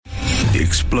The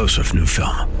explosive new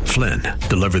film, Flynn,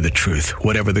 deliver the truth,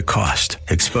 whatever the cost,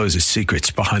 exposes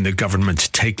secrets behind the government's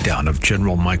takedown of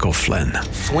General Michael Flynn.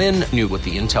 Flynn knew what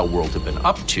the intel world had been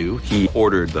up to. He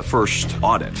ordered the first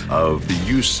audit of the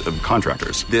use of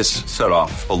contractors. This set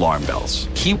off alarm bells.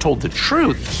 He told the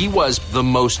truth. He was the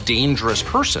most dangerous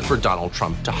person for Donald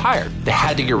Trump to hire. They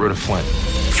had to get rid of Flynn.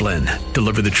 Flynn,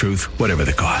 deliver the truth, whatever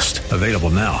the cost. Available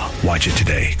now. Watch it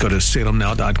today. Go to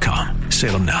salemnow.com.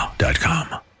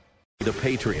 salemnow.com. The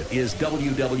Patriot is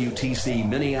WWTC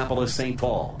Minneapolis, St.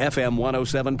 Paul, FM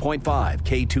 107.5,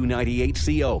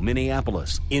 K298CO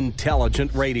Minneapolis,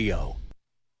 Intelligent Radio.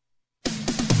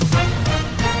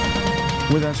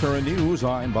 With SRN News,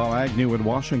 I'm Bob Agnew in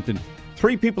Washington.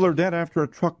 3 people are dead after a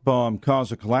truck bomb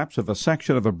caused a collapse of a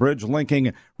section of a bridge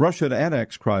linking Russia to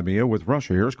annex Crimea with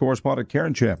Russia. Here's correspondent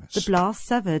Karen Chavis. The blast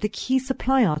severed a key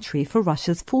supply artery for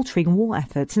Russia's faltering war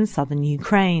efforts in southern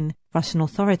Ukraine. Russian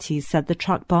authorities said the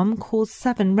truck bomb caused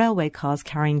 7 railway cars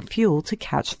carrying fuel to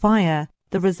catch fire.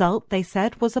 The result, they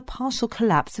said, was a partial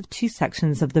collapse of 2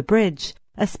 sections of the bridge.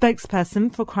 A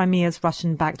spokesperson for Crimea's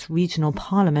Russian-backed regional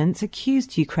parliament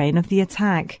accused Ukraine of the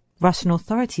attack. Russian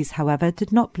authorities, however,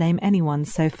 did not blame anyone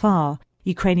so far.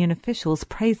 Ukrainian officials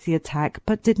praised the attack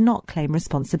but did not claim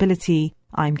responsibility.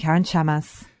 I'm Karen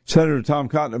Chamas. Senator Tom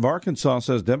Cotton of Arkansas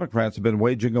says Democrats have been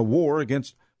waging a war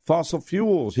against fossil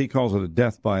fuels. He calls it a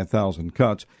death by 1,000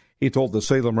 cuts. He told the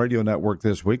Salem Radio Network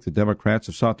this week that Democrats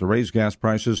have sought to raise gas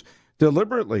prices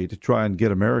deliberately to try and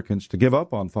get Americans to give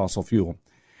up on fossil fuel.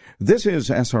 This is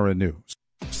SRN News.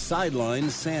 Sideline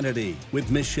Sanity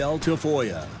with Michelle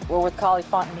Tafoya. We're with Kali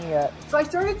Fontanilla. So I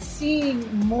started seeing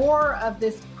more of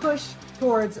this push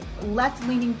towards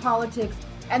left-leaning politics.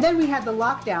 And then we had the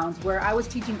lockdowns where I was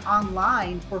teaching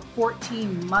online for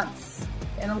 14 months.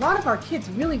 And a lot of our kids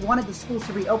really wanted the schools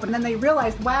to reopen. And then they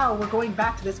realized, wow, we're going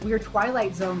back to this weird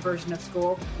Twilight Zone version of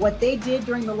school. What they did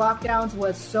during the lockdowns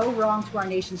was so wrong to our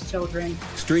nation's children.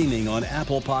 Streaming on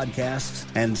Apple Podcasts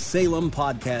and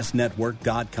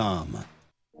SalemPodcastNetwork.com.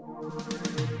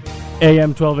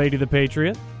 AM 1280 The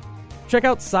Patriot. Check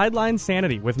out Sideline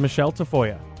Sanity with Michelle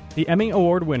Tafoya. The Emmy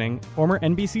Award-winning former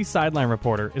NBC sideline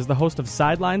reporter is the host of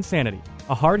Sideline Sanity,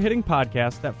 a hard-hitting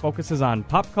podcast that focuses on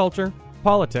pop culture,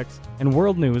 politics, and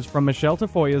world news from Michelle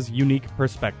Tafoya's unique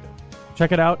perspective.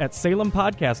 Check it out at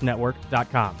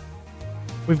SalemPodcastNetwork.com.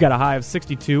 We've got a high of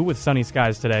 62 with sunny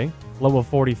skies today, low of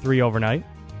 43 overnight,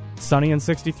 sunny and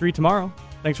 63 tomorrow.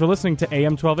 Thanks for listening to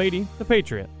AM 1280, The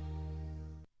Patriot.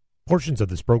 Portions of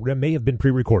this program may have been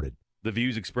pre-recorded. The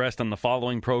views expressed on the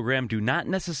following program do not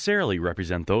necessarily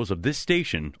represent those of this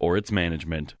station or its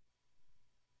management.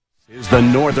 Is the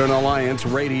Northern Alliance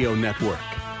Radio Network,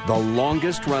 the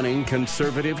longest-running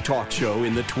conservative talk show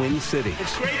in the Twin Cities.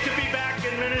 It's great to be back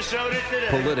in Minnesota today.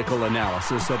 Political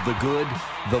analysis of the good,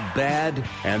 the bad,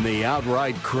 and the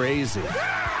outright crazy.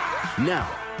 Now,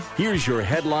 here's your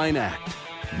headline act,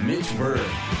 Mitch Berg.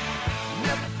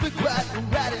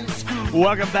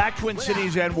 Welcome back, Twin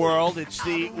Cities and World. It's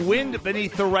the Wind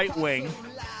Beneath the Right Wing,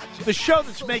 the show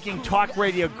that's making talk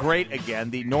radio great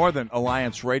again, the Northern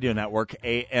Alliance Radio Network,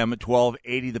 AM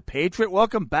 1280, The Patriot.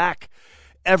 Welcome back,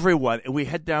 everyone. We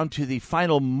head down to the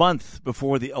final month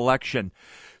before the election.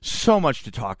 So much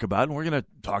to talk about, and we're going to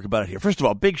talk about it here. First of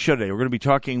all, big show today. We're going to be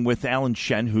talking with Allan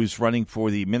Shen, who's running for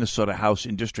the Minnesota House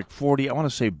in District 40, I want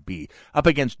to say B, up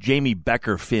against Jamie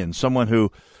Becker-Finn, someone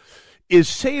who is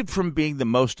saved from being the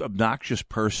most obnoxious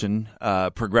person,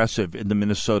 progressive, in the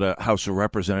Minnesota House of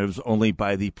Representatives only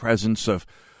by the presence of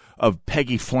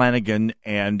Peggy Flanagan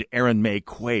and Aaron May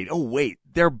Quaid. Oh, wait,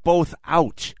 they're both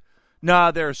out.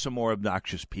 Nah, there are some more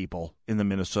obnoxious people in the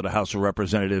Minnesota House of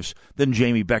Representatives than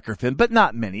Jamie Becker-Finn, but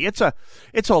not many. It's a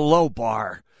low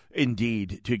bar,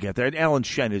 indeed, to get there. And Allan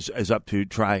Shen is up to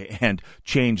try and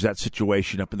change that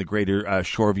situation up in the greater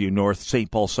Shoreview North St.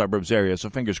 Paul suburbs area. So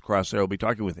fingers crossed there. We'll be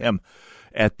talking with him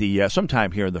at the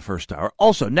sometime here in the first hour.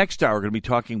 Also, next hour, we're going to be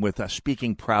talking with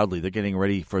Speaking Proudly. They're getting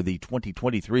ready for the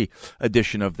 2023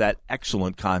 edition of that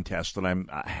excellent contest that I'm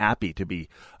happy to be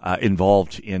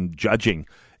involved in judging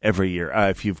every year.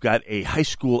 If you've got a high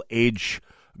school age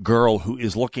girl who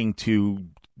is looking to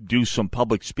do some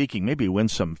public speaking, maybe win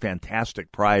some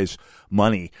fantastic prize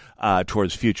money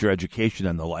towards future education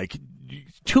and the like,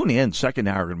 tune in. Second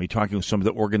hour, we're going to be talking with some of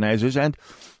the organizers and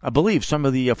I believe some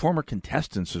of the former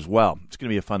contestants as well. It's going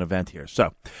to be a fun event here.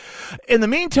 So in the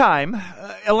meantime,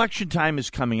 election time is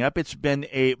coming up. It's been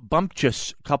a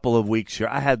bumptious couple of weeks here.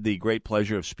 I had the great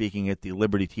pleasure of speaking at the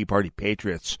Liberty Tea Party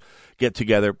Patriots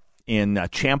get-together in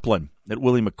Champlin at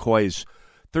Willie McCoy's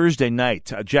Thursday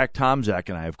night, Jack Tomczak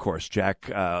and I, of course, Jack,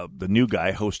 the new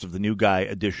guy, host of the New Guy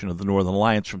edition of the Northern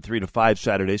Alliance from 3 to 5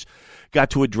 Saturdays, got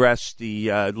to address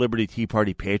the Liberty Tea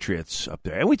Party Patriots up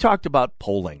there. And we talked about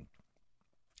polling.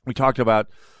 We talked about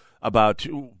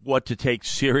what to take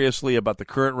seriously about the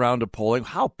current round of polling,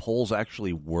 how polls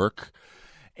actually work,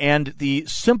 and the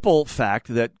simple fact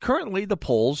that currently the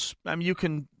polls,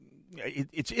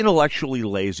 it's intellectually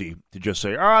lazy to just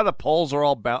say, the polls are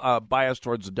all biased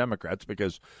towards the Democrats,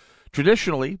 because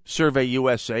traditionally Survey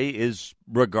USA is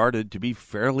regarded to be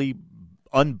fairly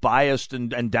unbiased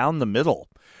and down the middle.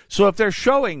 So if they're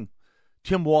showing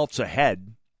Tim Walz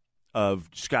ahead of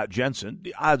Scott Jensen,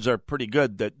 the odds are pretty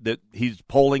good that he's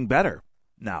polling better.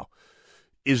 Now,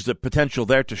 is the potential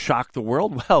there to shock the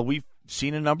world? Well, we've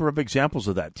seen a number of examples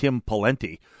of that. Tim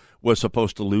Pawlenty was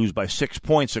supposed to lose by 6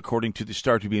 points, according to the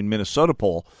Star Tribune Minnesota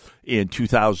poll in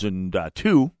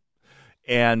 2002,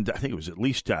 and I think it was at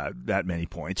least that many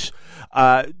points.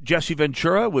 Jesse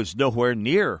Ventura was nowhere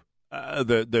near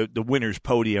the winner's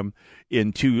podium in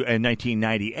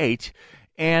 1998.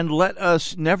 And let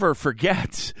us never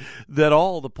forget that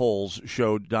all the polls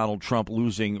showed Donald Trump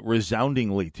losing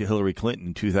resoundingly to Hillary Clinton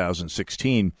in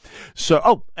 2016.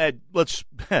 So, let's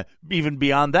even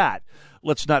beyond that,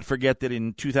 let's not forget that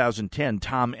in 2010,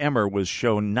 Tom Emmer was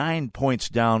shown 9 points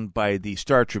down by the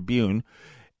Star Tribune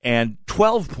and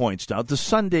 12 points down the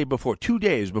Sunday before, 2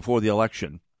 days before the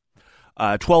election,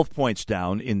 12 points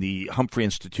down in the Humphrey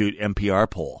Institute NPR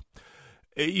poll.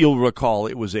 You'll recall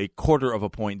it was a quarter of a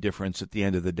point difference at the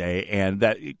end of the day, and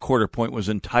that quarter point was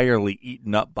entirely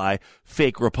eaten up by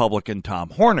fake Republican Tom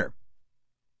Horner.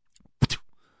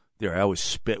 There, I always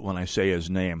spit when I say his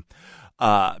name,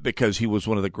 because he was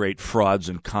one of the great frauds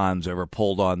and cons ever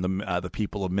pulled on the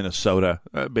people of Minnesota,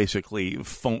 basically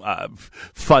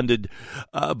funded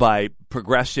by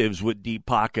progressives with deep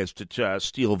pockets to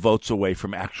steal votes away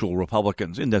from actual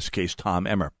Republicans, in this case, Tom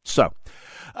Emmer. So,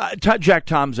 Jack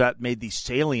Tomczak made the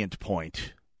salient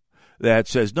point that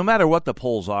says no matter what the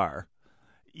polls are,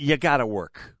 you got to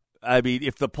work. I mean,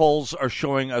 if the polls are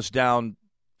showing us down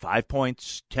 5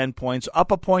 points, 10 points,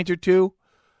 up a point or two,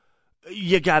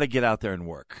 you got to get out there and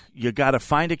work. You got to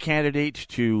find a candidate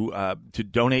to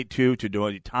donate to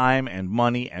donate time and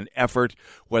money and effort,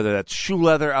 whether that's shoe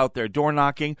leather out there door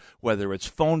knocking, whether it's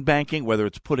phone banking, whether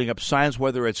it's putting up signs,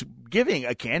 whether it's giving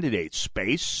a candidate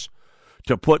space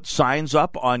to put signs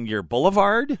up on your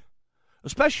boulevard,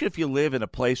 especially if you live in a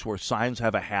place where signs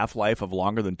have a half-life of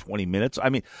longer than 20 minutes. I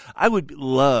mean, I would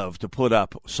love to put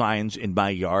up signs in my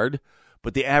yard,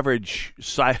 but the average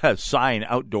sign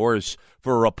outdoors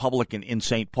for a Republican in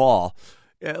St. Paul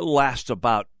lasts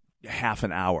about half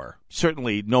an hour,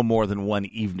 certainly no more than one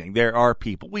evening. There are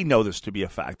people, we know this to be a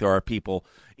fact, there are people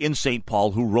in St.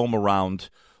 Paul who roam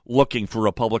around looking for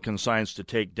Republican signs to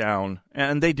take down,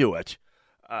 and they do it.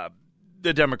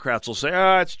 The Democrats will say,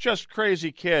 it's just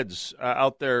crazy kids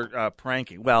out there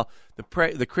pranking. Well,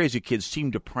 the crazy kids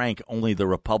seem to prank only the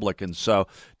Republicans. So,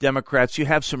 Democrats, you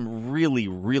have some really,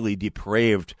 really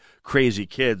depraved, crazy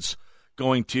kids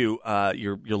going to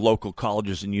your local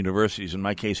colleges and universities, in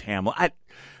my case, Hamlin.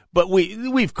 But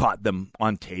we've caught them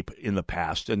on tape in the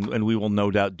past, and we will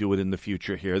no doubt do it in the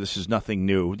future here. This is nothing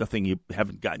new, nothing you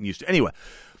haven't gotten used to. Anyway,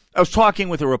 I was talking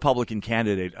with a Republican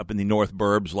candidate up in the North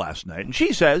Burbs last night, and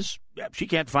she says she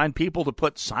can't find people to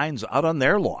put signs out on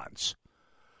their lawns.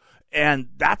 And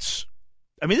this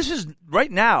is right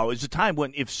now is a time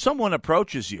when if someone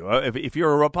approaches you, if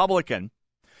you're a Republican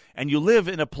and you live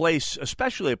in a place,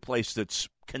 especially a place that's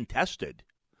contested,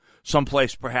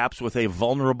 someplace perhaps with a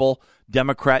vulnerable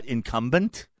Democrat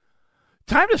incumbent,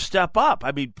 time to step up.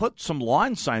 I mean, put some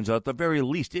lawn signs out at the very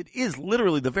least. It is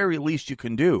literally the very least you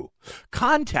can do.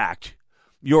 Contact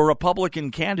your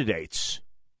Republican candidates.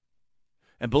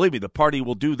 And believe me, the party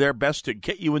will do their best to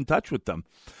get you in touch with them.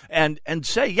 And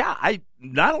say,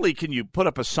 not only can you put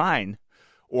up a sign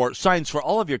or signs for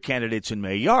all of your candidates in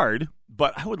my yard,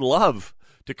 but I would love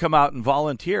to come out and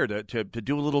volunteer to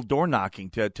do a little door knocking,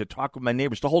 to talk with my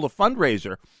neighbors, to hold a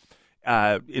fundraiser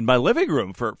in my living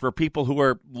room for people who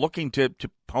are looking to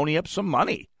pony up some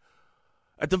money.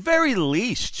 At the very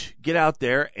least, get out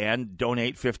there and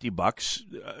donate $50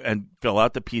 and fill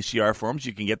out the PCR forms.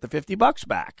 You can get the $50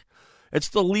 back. It's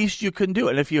the least you can do.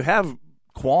 And if you have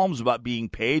qualms about being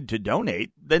paid to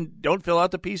donate, then don't fill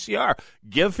out the PCR.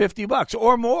 Give $50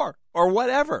 or more or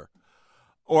whatever.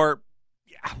 Or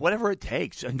whatever it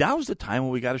takes. And now's the time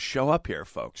when we got to show up here,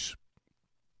 folks.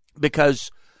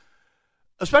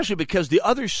 Especially because the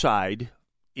other side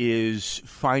is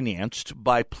financed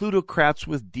by plutocrats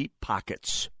with deep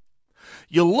pockets.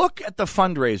 You look at the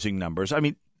fundraising numbers. I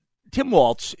mean, Tim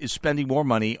Walz is spending more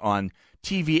money on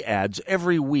TV ads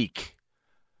every week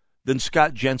than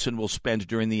Scott Jensen will spend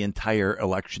during the entire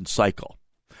election cycle.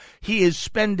 He is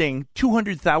spending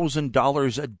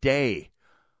 $200,000 a day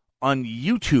on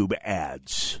YouTube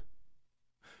ads.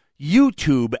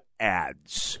 YouTube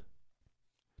ads.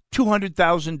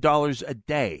 $200,000 a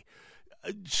day.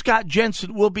 Scott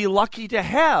Jensen will be lucky to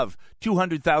have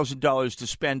 $200,000 to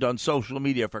spend on social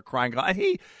media, for crying out.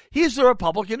 He's the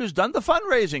Republican who's done the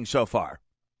fundraising so far.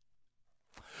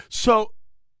 So,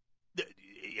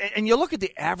 and you look at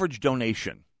the average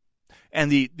donation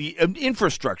and the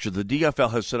infrastructure the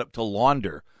DFL has set up to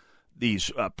launder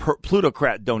these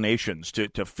plutocrat donations,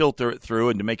 to filter it through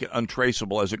and to make it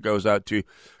untraceable as it goes out to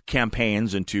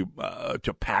campaigns and to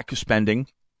PAC spending,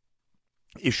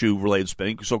 issue-related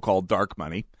spending, so-called dark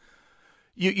money.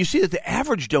 You see that the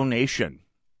average donation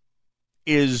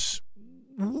is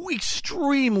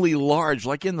extremely large,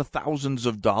 like in the thousands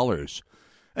of dollars.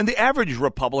 And the average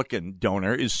Republican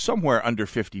donor is somewhere under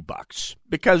 $50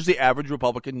 because the average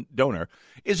Republican donor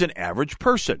is an average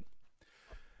person,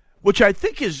 which I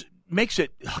think makes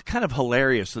it kind of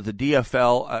hilarious that the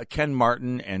DFL, Ken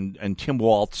Martin and Tim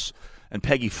Waltz and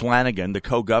Peggy Flanagan, the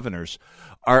co-governors,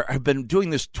 have been doing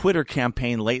this Twitter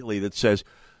campaign lately that says,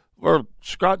 well,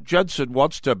 Scott Jensen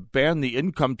wants to ban the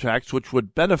income tax, which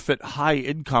would benefit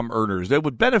high-income earners. They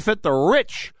would benefit the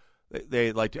rich.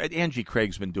 They like to, Angie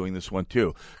Craig's been doing this one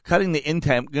too. Cutting the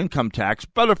income tax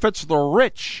benefits the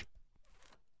rich.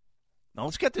 Now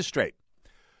let's get this straight.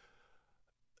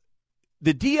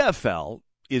 The DFL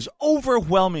is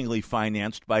overwhelmingly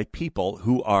financed by people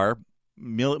who are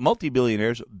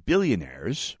multi-billionaires,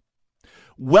 billionaires,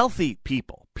 wealthy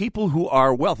people who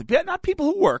are wealthy, not people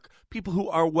who work, people who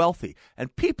are wealthy.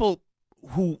 And people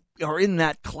who are in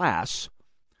that class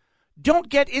don't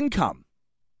get income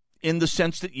in the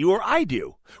sense that you or I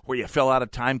do, where you fill out a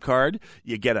time card,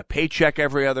 you get a paycheck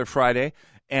every other Friday,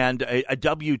 and a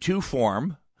W-2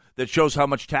 form that shows how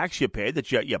much tax you paid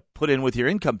that you put in with your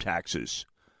income taxes,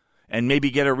 and maybe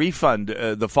get a refund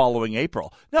the following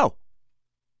April. No.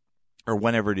 Or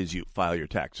whenever it is you file your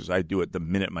taxes. I do it the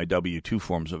minute my W-2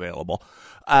 form's available.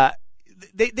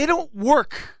 They don't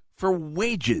work for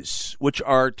wages, which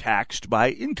are taxed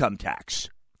by income tax.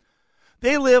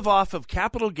 They live off of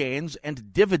capital gains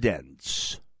and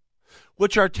dividends,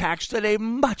 which are taxed at a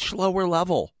much lower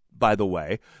level, by the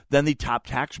way, than the top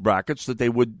tax brackets that they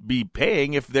would be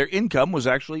paying if their income was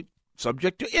actually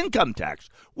subject to income tax,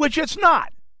 which it's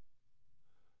not.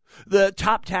 The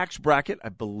top tax bracket, I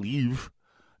believe,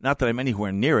 not that I'm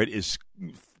anywhere near it, is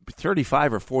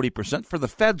 35 or 40% for the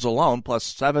feds alone, plus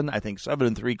 7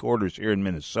 3/4 here in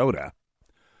Minnesota,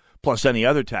 plus any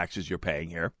other taxes you're paying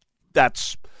here.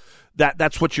 That's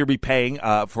what you'll be paying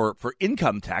for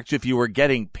income tax if you were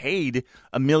getting paid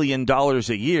 $1 million a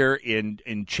year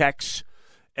in checks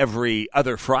every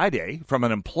other Friday from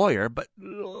an employer. But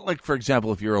like, for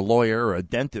example, if you're a lawyer or a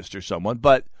dentist or someone,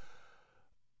 but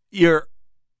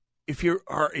if you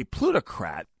are a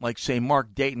plutocrat, like, say,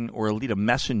 Mark Dayton or Alita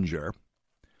Messenger,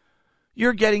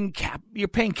 you're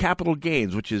paying capital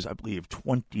gains, which is, I believe,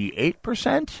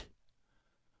 28%,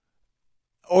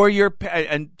 or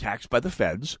and taxed by the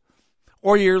feds,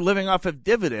 or you're living off of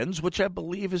dividends, which I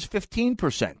believe is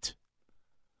 15%.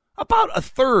 About a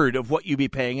third of what you'd be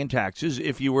paying in taxes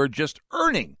if you were just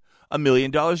earning $1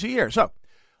 million a year. So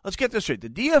let's get this straight. The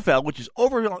DFL, which is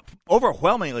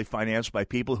overwhelmingly financed by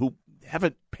people who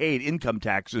haven't paid income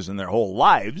taxes in their whole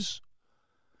lives,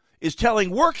 is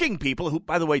telling working people who,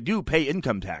 by the way, do pay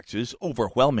income taxes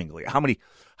overwhelmingly. How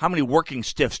many working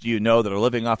stiffs do you know that are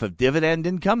living off of dividend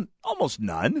income? Almost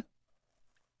none.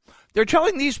 They're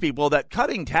telling these people that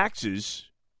cutting taxes,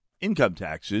 income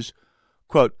taxes,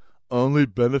 quote, only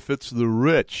benefits the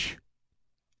rich,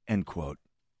 end quote.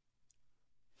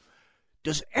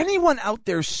 Does anyone out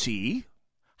there see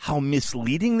how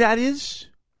misleading that is?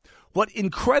 What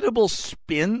incredible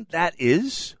spin that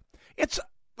is?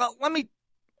 Well, let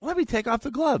me take off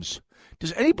the gloves.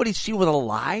 Does anybody see what a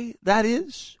lie that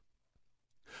is?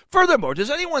 Furthermore, does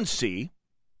anyone see,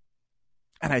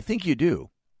 and I think you do,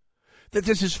 that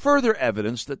this is further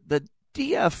evidence that the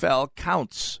DFL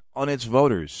counts on its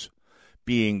voters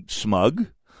being smug,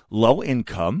 low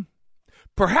income,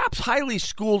 perhaps highly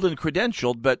schooled and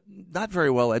credentialed, but not very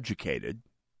well educated,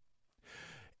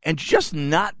 and just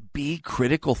not be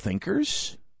critical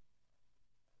thinkers?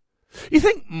 You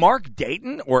think Mark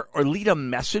Dayton or Alita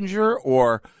Messenger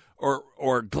or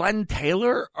Glenn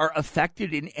Taylor are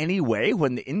affected in any way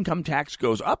when the income tax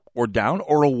goes up or down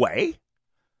or away?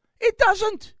 It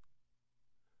doesn't.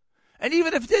 And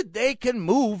even if it did, they can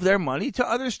move their money to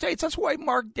other states. That's why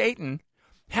Mark Dayton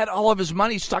had all of his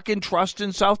money stuck in trust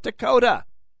in South Dakota.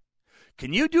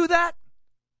 Can you do that?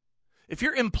 If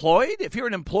you're employed, if you're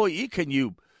an employee, can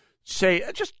you say,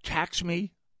 just tax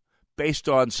me based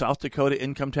on South Dakota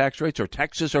income tax rates or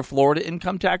Texas or Florida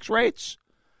income tax rates?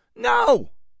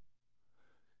 No.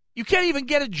 You can't even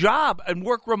get a job and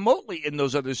work remotely in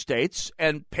those other states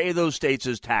and pay those states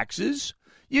as taxes.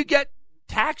 You get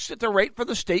taxed at the rate for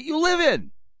the state you live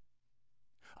in.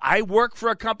 I work for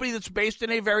a company that's based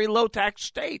in a very low tax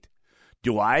state.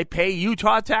 Do I pay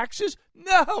Utah taxes?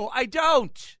 No, I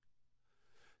don't.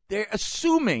 They're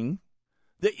assuming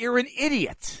that you're an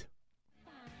idiot.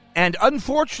 And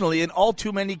unfortunately, in all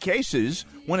too many cases,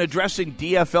 when addressing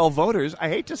DFL voters, I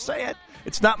hate to say it,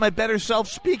 it's not my better self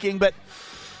speaking, but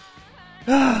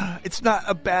it's not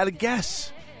a bad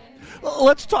guess.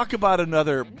 Let's talk about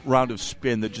another round of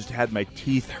spin that just had my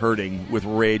teeth hurting with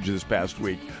rage this past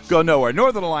week. Go nowhere.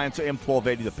 Northern Alliance, AM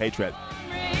 1280, The Patriot.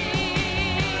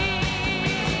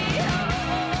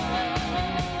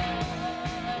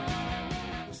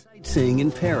 Sightseeing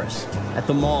in Paris, at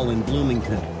the mall in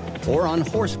Bloomington, or on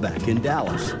horseback in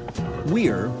Dallas.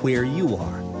 We're where you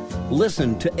are.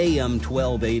 Listen to AM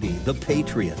 1280, The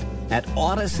Patriot, at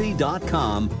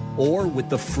Odyssey.com or with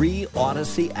the free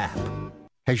Odyssey app.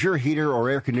 Has your heater or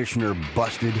air conditioner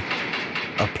busted?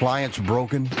 Appliance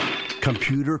broken?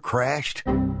 Computer crashed?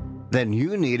 Then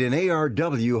you need an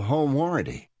ARW home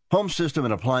warranty. Home system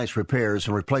and appliance repairs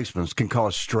and replacements can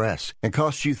cause stress and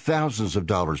cost you thousands of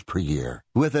dollars per year.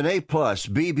 With an A-plus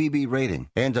BBB rating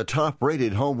and a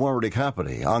top-rated home warranty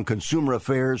company on Consumer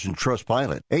Affairs and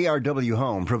Trustpilot, ARW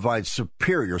Home provides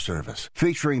superior service,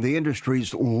 featuring the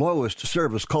industry's lowest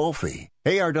service call fee.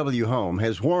 ARW Home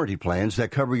has warranty plans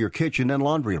that cover your kitchen and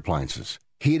laundry appliances,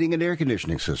 heating and air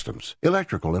conditioning systems,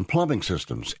 electrical and plumbing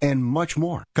systems, and much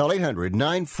more. Call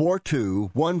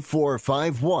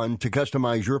 800-942-1451 to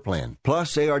customize your plan.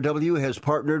 Plus, ARW has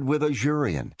partnered with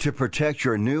Azurian to protect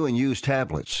your new and used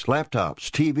tablets,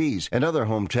 laptops, TVs, and other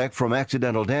home tech from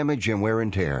accidental damage and wear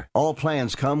and tear. All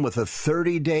plans come with a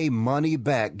 30-day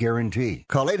money-back guarantee.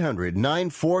 Call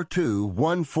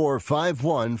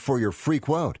 800-942-1451 for your free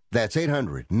quote. That's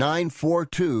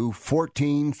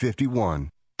 800-942-1451.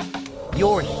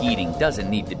 Your heating doesn't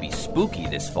need to be spooky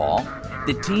this fall.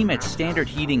 The team at Standard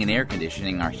Heating and Air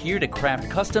Conditioning are here to craft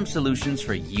custom solutions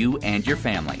for you and your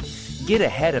family. Get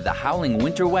ahead of the howling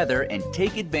winter weather and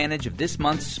take advantage of this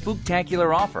month's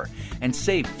spooktacular offer and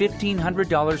save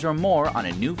 $1,500 or more on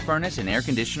a new furnace and air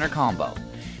conditioner combo.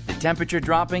 The temperature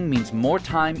dropping means more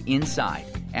time inside.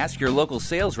 Ask your local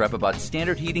sales rep about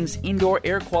Standard Heating's indoor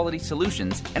air quality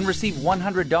solutions and receive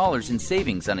 $100 in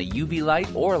savings on a UV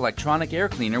light or electronic air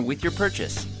cleaner with your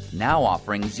purchase. Now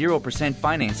offering 0%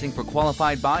 financing for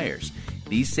qualified buyers.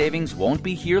 These savings won't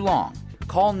be here long.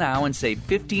 Call now and save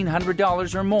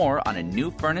 $1,500 or more on a new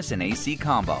furnace and AC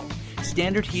combo.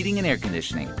 Standard Heating and Air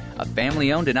Conditioning, a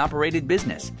family-owned and operated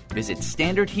business. Visit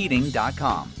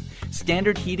standardheating.com.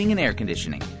 Standard Heating and Air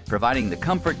Conditioning, providing the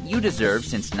comfort you deserve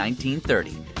since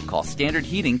 1930. Call Standard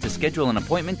Heating to schedule an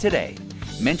appointment today.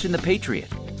 Mention the Patriot.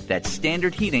 That's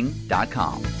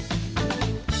standardheating.com.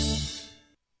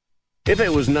 If it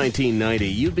was 1990,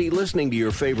 you'd be listening to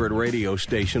your favorite radio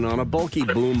station on a bulky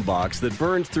boombox that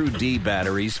burns through D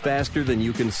batteries faster than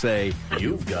you can say,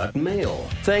 "You've got mail."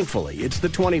 Thankfully, it's the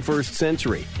 21st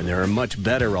century, and there are much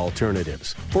better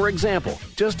alternatives. For example,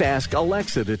 just ask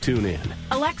Alexa to tune in.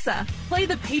 Alexa, play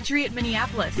the Patriot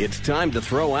Minneapolis. It's time to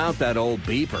throw out that old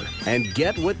beeper and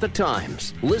get with the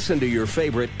times. Listen to your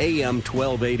favorite AM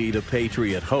 1280 The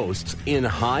Patriot hosts in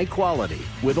high quality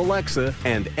with Alexa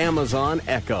and Amazon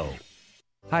Echo.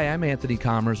 Hi, I'm Anthony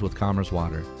Commerce with Commerce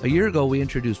Water. A year ago, we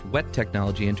introduced wet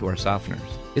technology into our softeners.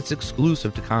 It's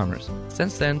exclusive to Commerce.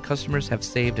 Since then, customers have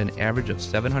saved an average of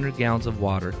 700 gallons of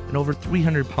water and over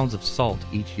 300 pounds of salt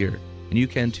each year. And you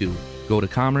can too. Go to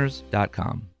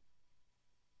commerce.com.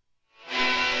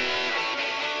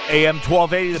 AM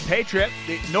 1280, The Patriot,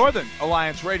 the Northern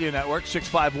Alliance Radio Network,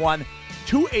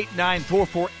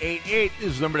 651-289-4488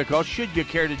 is the number to call should you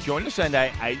care to join us. And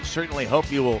I certainly hope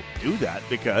you will do that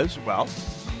because, well,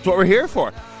 that's what we're here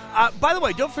for. By the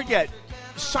way, don't forget,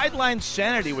 Sideline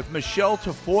Sanity with Michelle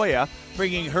Tafoya,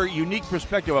 bringing her unique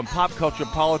perspective on pop culture,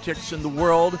 politics, and the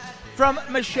world. From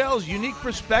Michelle's unique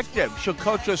perspective, she'll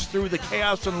coach us through the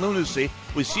chaos and lunacy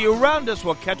we see around us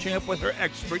while catching up with her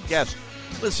expert guests.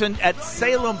 Listen at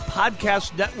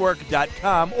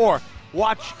SalemPodcastNetwork.com or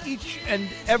watch each and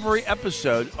every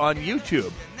episode on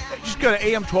YouTube. Just go to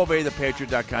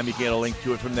am1280thepatriot.com. You get a link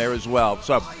to it from there as well.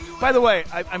 So, by the way,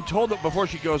 I'm told that before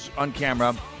she goes on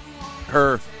camera,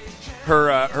 her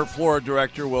floor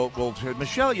director will say,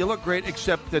 "Michelle, you look great,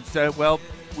 except that, well,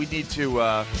 we need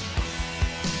to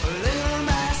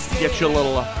get you a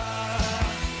little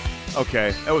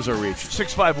Okay, that was a reach.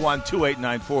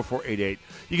 651-289-4488.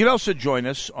 You can also join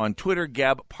us on Twitter,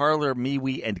 Gab, Parler,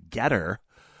 MeWe, and Getter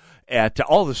at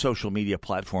all the social media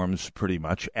platforms, pretty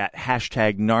much, at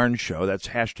hashtag Narn Show. That's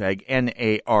hashtag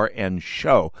NARN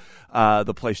Show,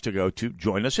 the place to go to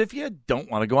join us if you don't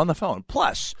want to go on the phone.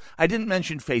 Plus, I didn't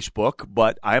mention Facebook,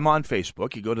 but I'm on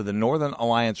Facebook. You go to the Northern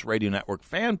Alliance Radio Network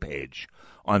fan page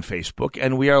on Facebook,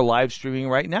 and we are live streaming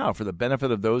right now for the benefit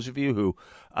of those of you who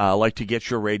like to get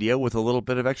your radio with a little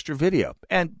bit of extra video.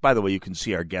 And, by the way, you can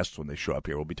see our guests when they show up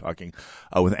here. We'll be talking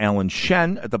with Allan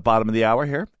Shen at the bottom of the hour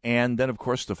here, and then, of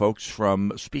course, the folks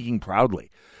from Speaking Proudly,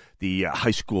 the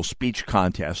high school speech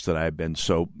contest that I've been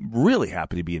so really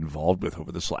happy to be involved with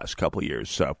over this last couple of years.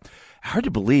 So, hard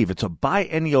to believe it's a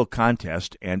biennial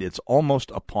contest, and it's almost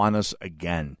upon us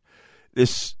again.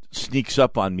 This sneaks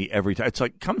up on me every time. It's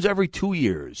like comes every 2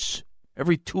 years.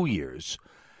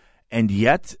 And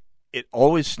yet it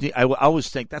always I always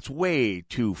think that's way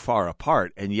too far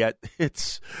apart, and yet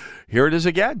here it is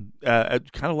again.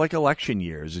 Kind of like election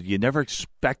years. You never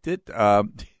expect it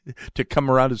to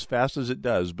come around as fast as it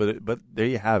does, but there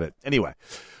you have it. Anyway,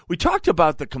 we talked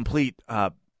about the complete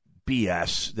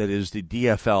BS that is the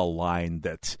DFL line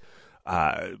that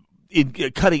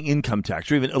cutting income tax,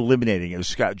 or even eliminating it, as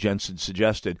Scott Jensen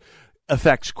suggested,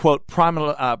 affects, quote,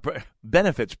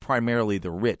 benefits primarily the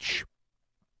rich.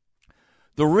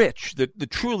 The rich, the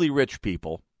truly rich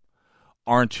people,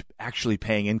 aren't actually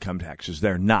paying income taxes.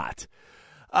 They're not.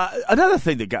 Another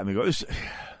thing that got me going, this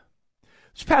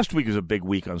past week was a big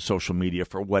week on social media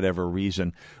for whatever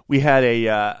reason. We had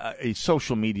a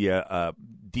social media,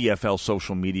 DFL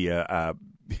social media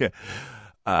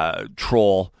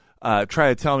troll try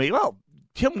to tell me, well,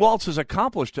 Tim Walz has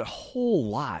accomplished a whole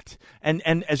lot. And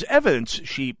as evidence,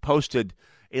 she posted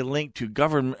a link to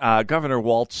Governor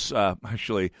Walz,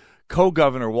 actually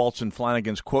co-governor Walz and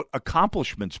Flanagan's, quote,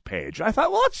 accomplishments page. I thought,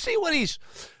 well, let's see what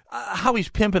how he's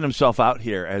pimping himself out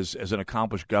here as an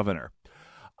accomplished governor.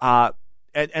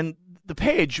 And the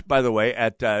page, by the way,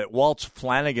 at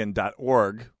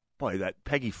waltzflanagan.org, boy, that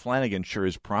Peggy Flanagan sure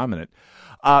is prominent,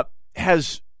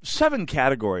 has 7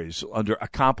 categories under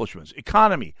accomplishments: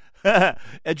 economy,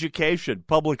 education,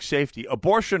 public safety,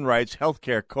 abortion rights,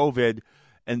 healthcare, COVID,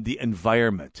 and the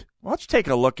environment. Well, let's take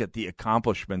a look at the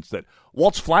accomplishments that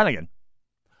Waltz Flanagan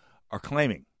are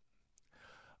claiming.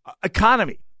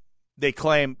 Economy. They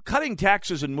claim cutting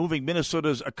taxes and moving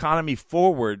Minnesota's economy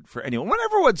forward for anyone. When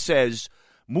everyone says,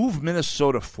 move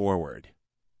Minnesota forward,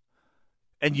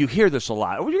 and you hear this a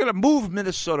lot, you're going to move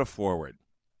Minnesota forward.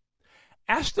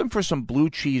 Ask them for some blue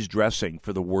cheese dressing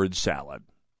for the word salad.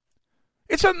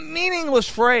 It's a meaningless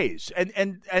phrase,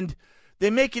 and they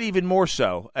make it even more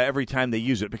so every time they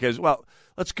use it because, well,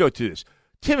 let's go to this.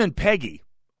 Tim and Peggy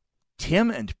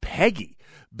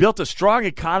built a strong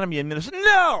economy in Minnesota.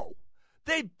 No!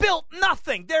 They built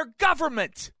nothing. They're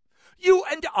government. You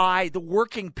and I, the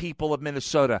working people of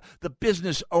Minnesota, the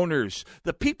business owners,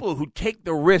 the people who take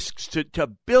the risks to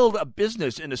build a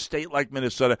business in a state like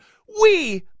Minnesota,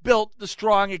 we built the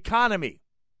strong economy.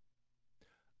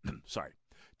 Sorry.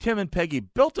 Tim and Peggy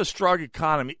built a strong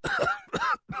economy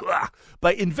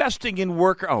by investing in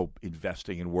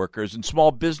workers and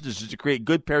small businesses to create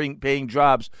good paying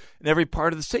jobs in every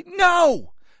part of the state.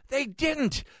 No, they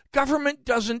didn't. Government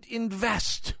doesn't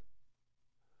invest.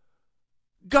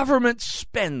 Government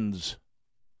spends.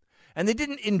 And they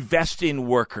didn't invest in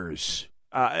workers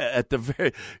at the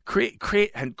very create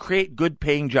good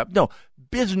paying jobs. No,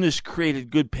 business created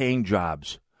good paying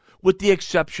jobs, with the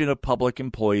exception of public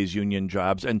employees' union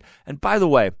jobs. And by the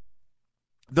way,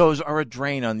 those are a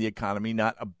drain on the economy,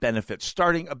 not a benefit.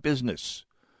 Starting a business,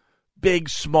 big,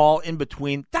 small, in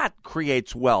between, that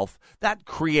creates wealth. That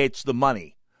creates the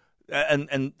money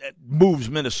and moves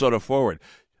Minnesota forward.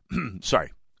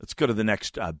 Sorry, let's go to the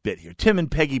next bit here. Tim and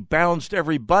Peggy balanced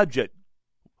every budget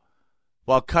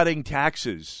while cutting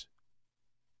taxes.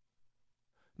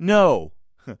 No.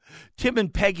 Tim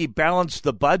and Peggy balanced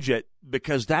the budget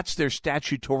because that's their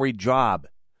statutory job.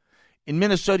 In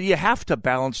Minnesota, you have to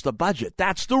balance the budget.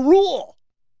 That's the rule.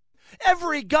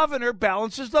 Every governor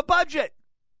balances the budget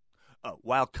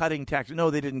while cutting taxes. No,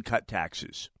 they didn't cut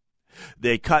taxes.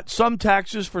 They cut some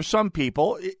taxes for some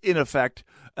people, in effect,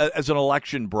 as an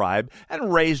election bribe,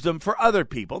 and raised them for other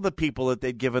people, the people that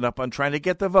they'd given up on trying to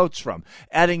get the votes from,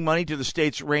 adding money to the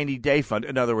state's rainy day fund,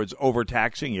 in other words,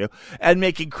 overtaxing you, and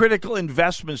making critical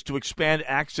investments to expand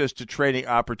access to training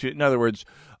opportunities, in other words,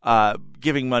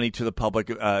 giving money to the public,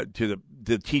 to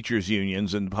the teachers'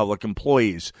 unions and public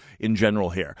employees in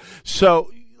general here.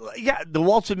 So, yeah, the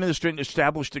Walz administration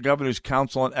established the Governor's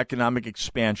Council on Economic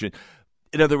Expansion.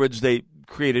 In other words, they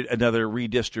created another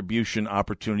redistribution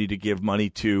opportunity to give money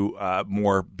to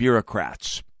more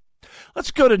bureaucrats.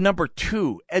 Let's go to number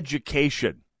 2,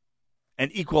 education and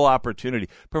equal opportunity,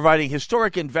 providing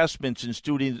historic investments in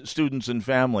students and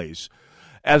families.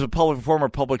 As a former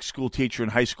public school teacher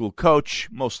and high school coach,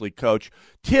 mostly coach,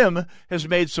 Tim has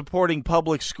made supporting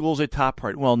public schools a top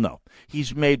priority. Well, no.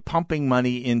 He's made pumping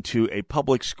money into a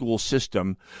public school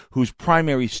system whose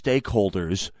primary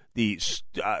stakeholders, the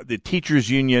teachers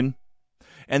union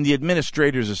and the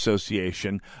administrators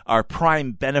association, are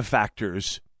prime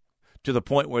benefactors to the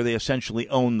point where they essentially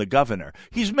own the governor.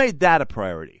 He's made that a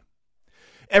priority.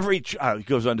 He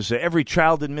goes on to say, every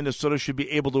child in Minnesota should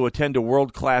be able to attend a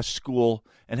world-class school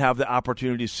and have the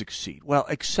opportunity to succeed. Well,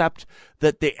 except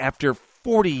that after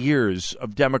 40 years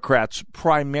of Democrats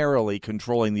primarily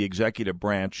controlling the executive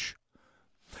branch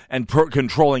and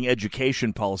controlling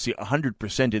education policy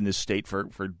 100% in this state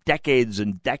for decades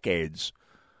and decades,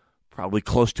 probably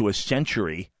close to a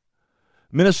century,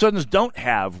 Minnesotans don't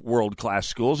have world-class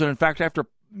schools. And in fact, after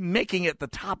making it the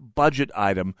top budget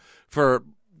item for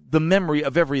the memory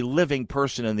of every living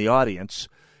person in the audience,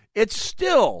 it's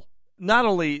still not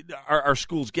only are our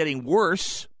schools getting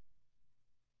worse,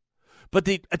 but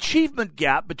the achievement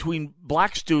gap between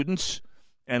black students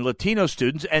and Latino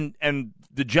students and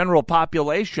the general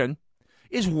population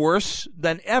is worse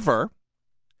than ever.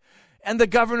 And the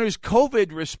governor's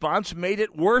COVID response made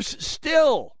it worse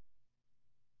still.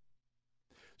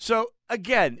 So,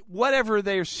 again, whatever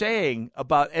they're saying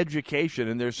about education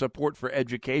and their support for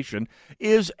education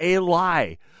is a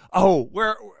lie. Oh,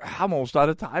 I'm almost out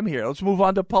of time here. Let's move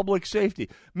on to public safety.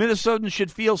 Minnesotans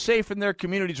should feel safe in their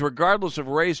communities regardless of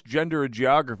race, gender, or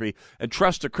geography, and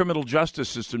trust the criminal justice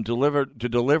system to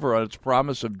deliver on its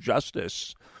promise of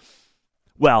justice.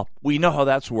 Well, we know how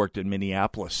that's worked in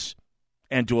Minneapolis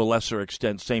and to a lesser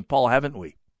extent St. Paul, haven't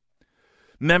we?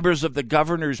 Members of the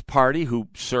governor's party who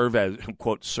serve as,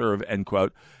 quote, end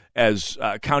quote, as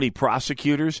county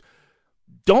prosecutors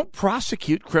don't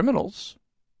prosecute criminals.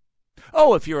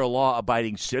 Oh, if you're a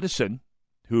law-abiding citizen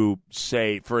who,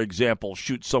 say, for example,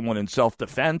 shoot someone in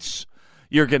self-defense,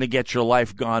 you're going to get your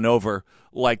life gone over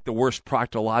like the worst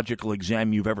proctological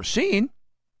exam you've ever seen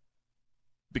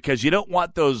because you don't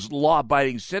want those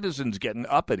law-abiding citizens getting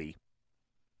uppity.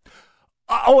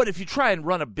 Oh, and if you try and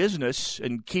run a business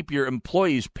and keep your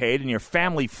employees paid and your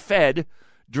family fed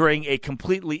during a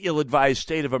completely ill-advised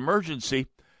state of emergency,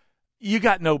 you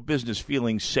got no business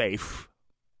feeling safe.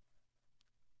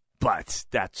 But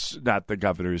that's not the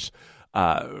governor's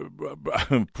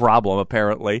problem,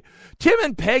 apparently. Tim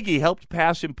and Peggy helped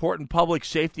pass important public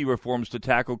safety reforms to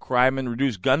tackle crime and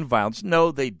reduce gun violence.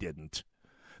 No, they didn't.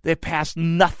 They passed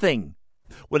nothing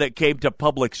when it came to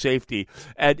public safety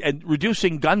and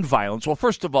reducing gun violence. Well,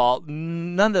 first of all,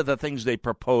 none of the things they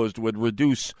proposed would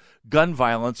reduce gun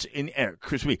violence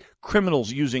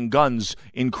criminals using guns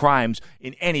in crimes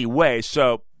in any way.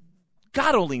 So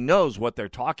God only knows what they're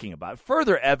talking about.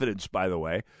 Further evidence, by the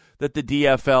way, that the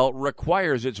DFL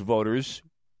requires its voters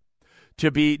to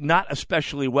be not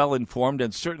especially well-informed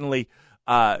and certainly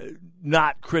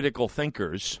not critical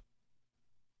thinkers.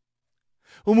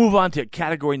 We'll move on to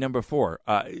category number 4,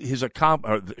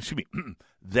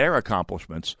 their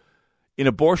accomplishments in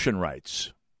abortion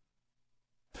rights.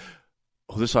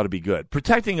 Oh, this ought to be good.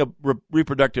 Protecting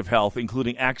reproductive health,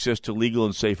 including access to legal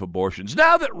and safe abortions.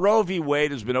 Now that Roe v.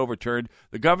 Wade has been overturned,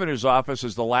 the governor's office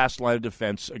is the last line of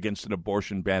defense against an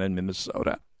abortion ban in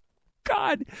Minnesota.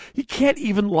 God, he can't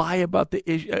even lie about the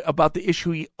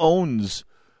issue he owns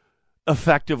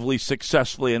effectively,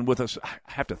 successfully, and with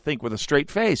a straight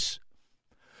face.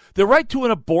 The right to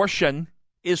an abortion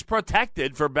is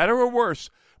protected, for better or worse,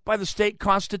 by the state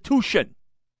constitution.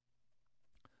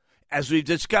 As we've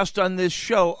discussed on this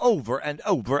show over and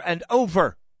over and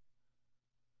over,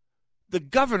 the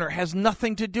governor has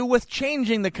nothing to do with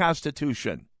changing the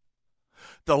Constitution.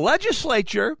 The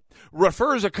legislature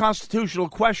refers a constitutional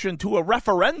question to a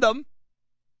referendum,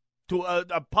 to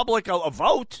a public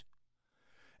vote,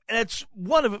 and it's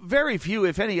one of very few,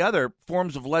 if any, other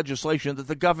forms of legislation that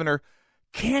the governor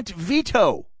can't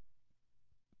veto.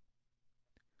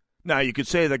 Now, you could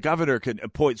say the governor can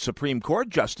appoint Supreme Court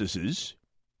justices,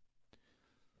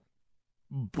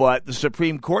 but the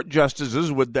Supreme Court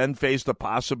justices would then face the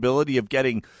possibility of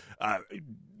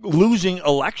losing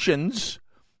elections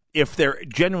if there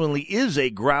genuinely is a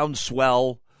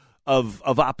groundswell of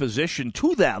opposition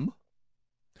to them.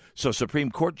 So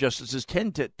Supreme Court justices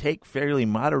tend to take fairly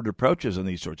moderate approaches on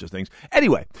these sorts of things.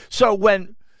 Anyway, so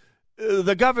when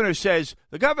the governor says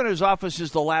the governor's office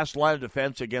is the last line of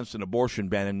defense against an abortion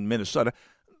ban in Minnesota,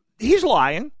 he's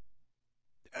lying.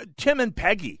 Tim and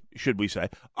Peggy, should we say,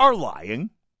 are lying.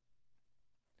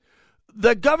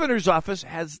 The governor's office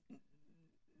has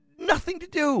nothing to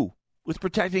do with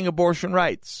protecting abortion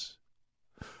rights,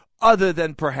 other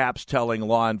than perhaps telling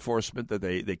law enforcement that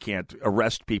they can't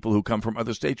arrest people who come from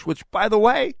other states, which, by the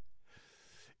way,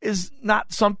 is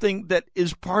not something that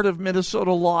is part of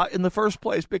Minnesota law in the first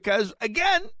place because,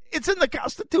 again, it's in the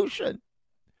Constitution.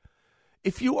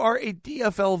 If you are a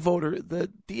DFL voter, the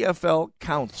DFL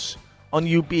counts on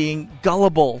you being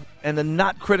gullible and a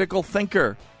not critical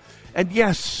thinker. And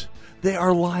yes, they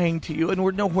are lying to you, and we're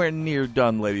nowhere near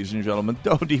done, ladies and gentlemen.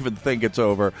 Don't even think it's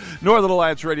over. Northern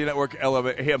Alliance Radio Network, AM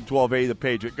 1280, The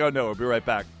Patriot. Go, Noah. We'll be right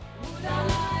back.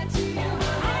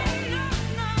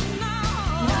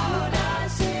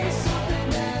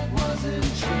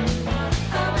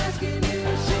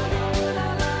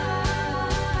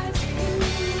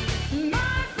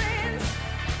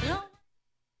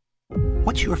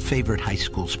 What's your favorite high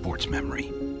school sports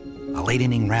memory? A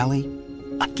late-inning rally?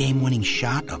 A game-winning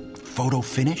shot? A photo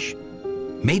finish?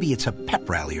 Maybe it's a pep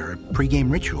rally or a pregame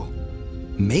ritual.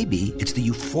 Maybe it's the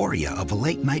euphoria of a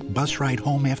late-night bus ride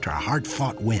home after a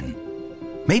hard-fought win.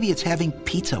 Maybe it's having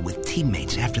pizza with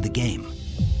teammates after the game.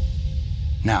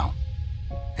 Now,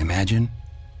 imagine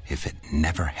if it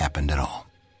never happened at all.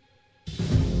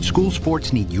 School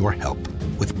sports need your help.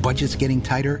 With budgets getting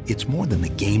tighter, it's more than the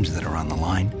games that are on the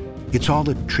line. It's all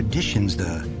the traditions,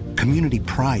 the community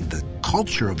pride, the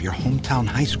culture of your hometown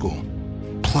high school.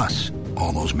 Plus,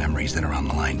 all those memories that are on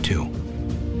the line, too.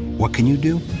 What can you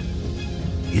do?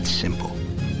 It's simple.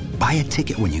 Buy a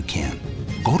ticket when you can.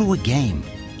 Go to a game.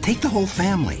 Take the whole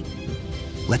family.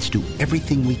 Let's do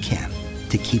everything we can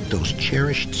to keep those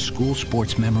cherished school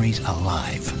sports memories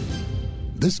alive.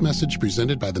 This message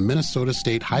presented by the Minnesota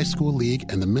State High School League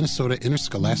and the Minnesota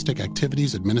Interscholastic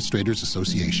Activities Administrators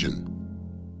Association.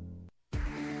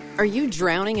 Are you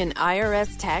drowning in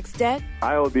IRS tax debt?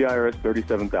 I owe the IRS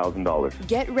 $37,000.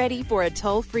 Get ready for a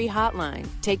toll-free hotline.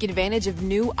 Take advantage of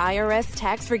new IRS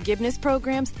tax forgiveness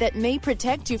programs that may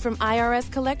protect you from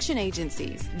IRS collection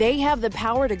agencies. They have the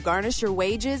power to garnish your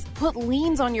wages, put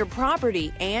liens on your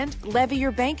property, and levy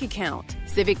your bank account.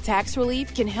 Civic Tax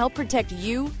Relief can help protect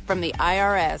you from the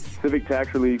IRS. Civic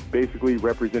Tax Relief basically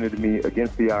represented me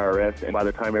against the IRS, and by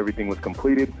the time everything was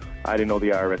completed, I didn't owe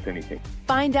the IRS anything.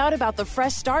 Find out about the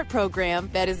Fresh Start program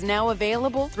that is now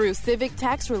available through Civic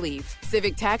Tax Relief.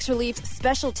 Civic Tax Relief's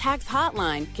special tax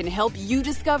hotline can help you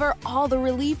discover all the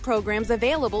relief programs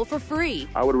available for free.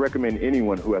 I would recommend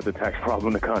anyone who has a tax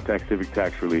problem to contact Civic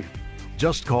Tax Relief.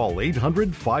 Just call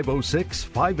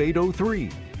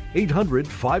 800-506-5803.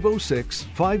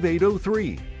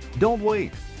 800-506-5803. Don't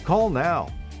wait. Call now.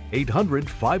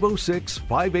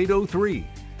 800-506-5803.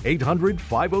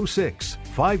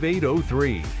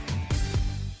 800-506-5803.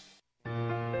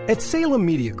 At Salem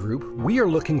Media Group, we are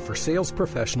looking for sales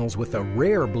professionals with a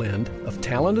rare blend of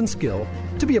talent and skill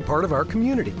to be a part of our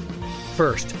community.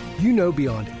 First, you know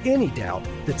beyond any doubt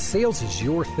that sales is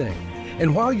your thing.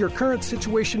 And while your current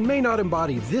situation may not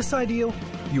embody this ideal,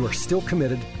 you are still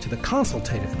committed to the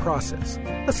consultative process,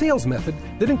 a sales method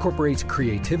that incorporates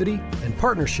creativity and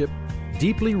partnership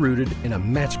deeply rooted in a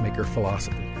matchmaker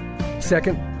philosophy.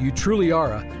 Second, you truly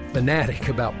are a fanatic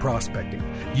about prospecting.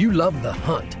 You love the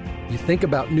hunt. You think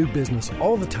about new business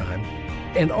all the time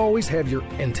and always have your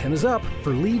antennas up for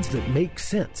leads that make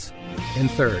sense.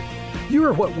 And third, you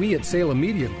are what we at Salem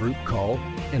Media Group call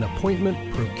an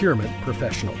appointment procurement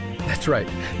professional. That's right.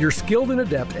 You're skilled and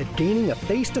adept at gaining a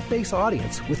face-to-face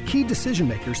audience with key decision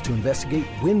makers to investigate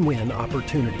win-win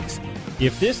opportunities.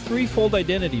 If this threefold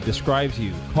identity describes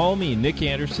you, call me, Nick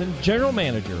Anderson, General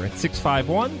Manager at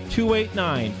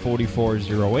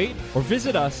 651-289-4408 or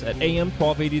visit us at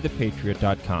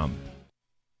am1280thepatriot.com.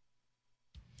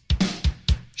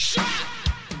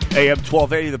 AM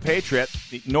 1280, The Patriot,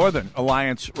 the Northern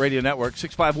Alliance Radio Network,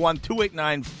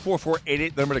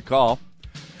 651-289-4488, the number to call.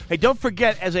 Hey, don't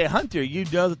forget, as a hunter, you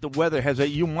know that the weather has a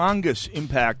humongous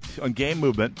impact on game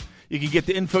movement. You can get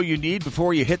the info you need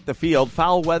before you hit the field.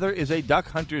 Foul weather is a duck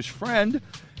hunter's friend,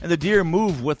 and the deer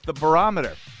move with the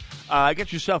barometer.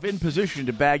 Get yourself in position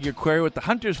to bag your quarry with the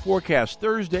Hunter's Forecast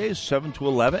Thursdays, 7 to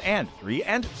 11 and 3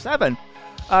 and 7,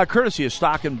 courtesy of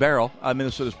Stock and Barrel,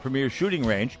 Minnesota's premier shooting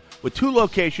range, with two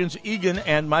locations, Eagan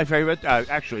and my favorite,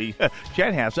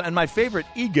 Chanhassen, and my favorite,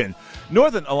 Eagan.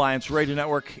 Northern Alliance Radio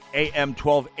Network, AM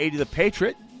 1280, The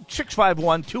Patriot,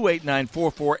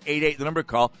 651-289-4488, the number to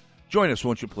call. Join us,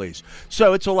 won't you please?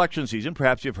 So it's election season.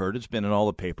 Perhaps you've heard it's been in all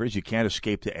the papers. You can't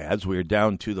escape the ads. We are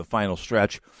down to the final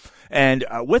stretch. And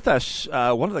with us,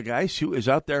 one of the guys who is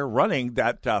out there running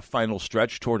that final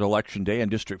stretch toward Election Day in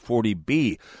District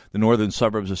 40B, the northern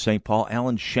suburbs of St. Paul,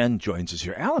 Allan Shen joins us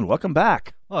here. Allan, welcome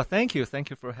back. Well, thank you. Thank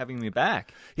you for having me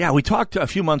back. Yeah, we talked a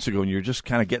few months ago, and you were just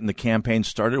kind of getting the campaign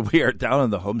started. We are down in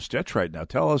the home stretch right now.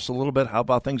 Tell us a little bit how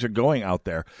about things are going out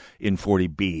there in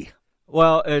 40B.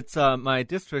 Well, it's my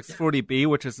district's 40B,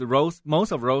 which is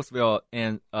most of Roseville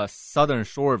and southern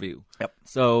Shoreview. Yep.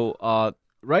 So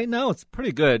right now it's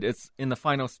pretty good. It's in the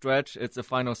final stretch. It's a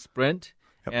final sprint.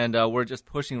 Yep. And we're just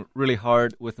pushing really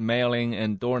hard with mailing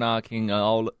and door knocking,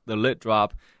 all the lit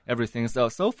drop, everything.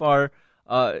 So far,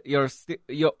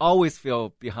 you'll always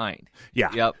feel behind.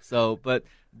 Yeah. Yep. So, but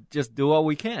just do what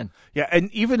we can. Yeah,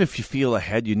 and even if you feel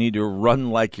ahead, you need to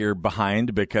run like you're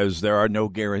behind because there are no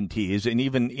guarantees. And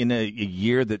even in a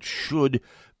year that should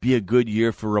be a good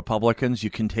year for Republicans, you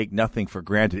can take nothing for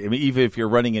granted. I mean, even if you're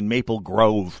running in Maple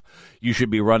Grove, you should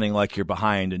be running like you're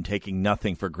behind and taking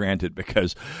nothing for granted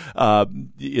because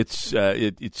it's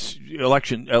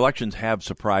elections have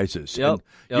surprises. Yep.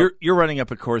 You're running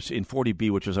up, of course, in 40B,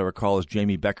 which, as I recall, is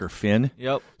Jamie Becker Finn.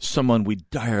 Yep. Someone we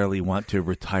direly want to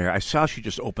retire. I saw she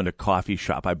just opened a coffee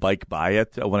shop. I bike by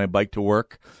it when I bike to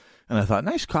work. And I thought,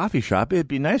 nice coffee shop. It'd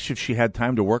be nice if she had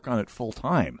time to work on it full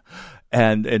time,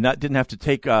 and didn't have to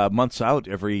take months out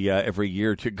every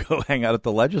year to go hang out at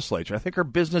the legislature. I think her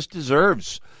business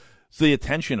deserves the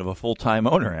attention of a full-time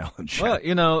owner, Allan Shen.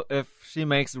 Well, if she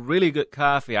makes really good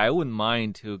coffee, I wouldn't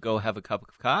mind to go have a cup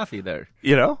of coffee there.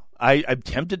 I'm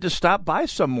tempted to stop by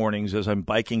some mornings as I'm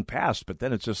biking past, but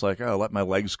then it's just like, let my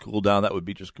legs cool down. That would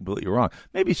be just completely wrong.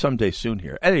 Maybe someday soon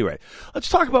here. Anyway, let's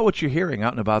talk about what you're hearing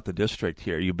out and about the district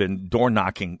here. You've been door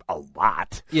knocking a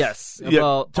lot. Yes. Yeah,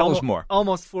 well, tell us more.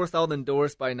 Almost 4,000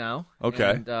 doors by now.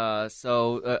 Okay. And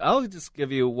so I'll just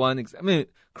give you one example. I mean,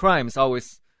 crime is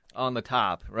always on the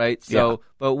top, right? So, yeah.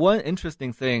 But one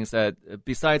interesting thing is that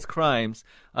besides crimes,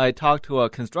 I talked to a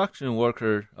construction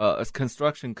worker, a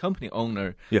construction company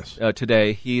owner. Yes.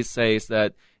 Today. He says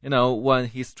that when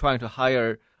he's trying to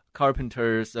hire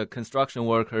carpenters, construction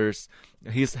workers,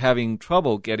 he's having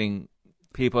trouble getting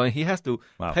people, and he has to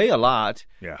pay a lot.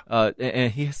 Yeah.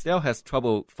 And he still has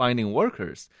trouble finding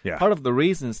workers. Yeah. Part of the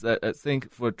reasons that I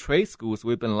think for trade schools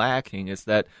we've been lacking is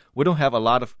that we don't have a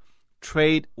lot of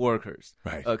trade workers,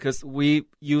 right? Because we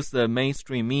use the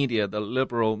mainstream media, the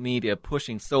liberal media,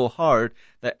 pushing so hard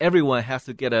that everyone has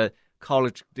to get a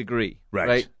college degree,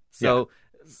 right? So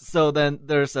then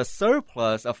there's a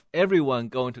surplus of everyone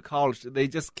going to college. They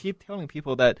just keep telling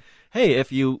people that, hey,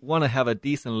 if you want to have a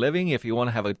decent living, if you want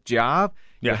to have a job,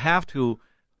 you have to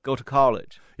go to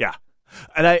college. Yeah.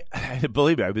 And I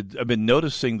believe me, I've been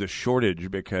noticing the shortage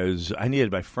because I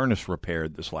needed my furnace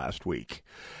repaired this last week.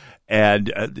 And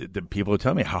the people are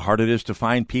telling me how hard it is to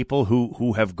find people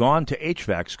who have gone to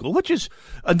HVAC school, which is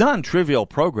a non-trivial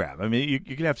program. I mean, you're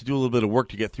going to have to do a little bit of work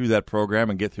to get through that program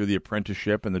and get through the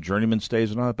apprenticeship and the journeyman stays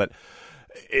and all that. But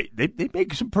they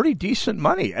make some pretty decent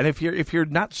money. And if you're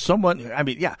not someone, I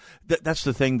mean, that's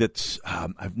the thing that's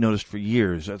I've noticed for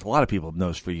years. A lot of people have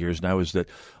noticed for years now is that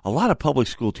a lot of public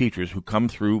school teachers who come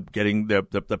through getting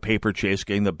the paper chase,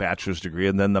 getting the bachelor's degree,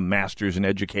 and then the master's in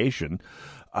education,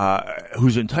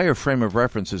 whose entire frame of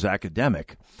reference is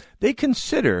academic, they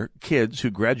consider kids who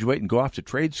graduate and go off to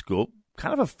trade school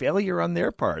kind of a failure on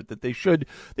their part, that they should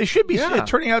be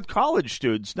turning out college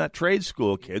students, not trade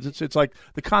school kids. It's like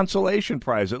the consolation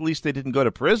prize. At least they didn't go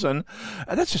to prison.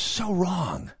 That's just so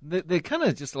wrong. They kind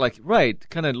of just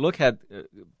kind of look at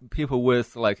people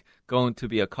with going to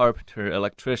be a carpenter,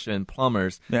 electrician,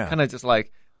 plumbers, kind of just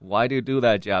like, why do you do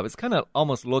that job? It's kind of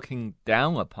almost looking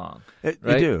down upon.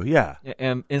 They do, yeah.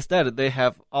 And instead, they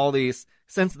have all these,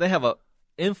 since they have an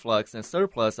influx and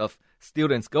surplus of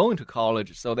students going to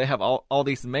college, so they have all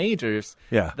these majors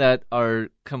that are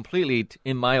completely,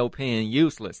 in my opinion,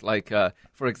 useless. Like,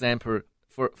 for example,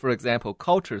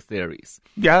 culture theories.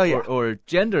 Or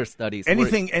gender studies.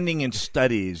 Anything ending in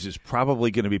studies is probably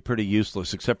going to be pretty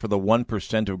useless, except for the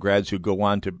 1% of grads who go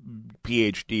on to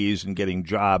PhDs and getting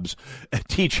jobs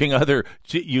teaching other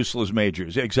useless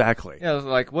majors. Exactly. Yeah,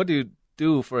 like, what do you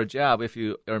do for a job if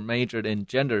you are majored in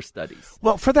gender studies?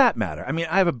 Well, for that matter, I mean,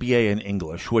 I have a BA in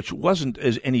English, which wasn't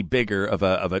as any bigger of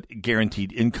a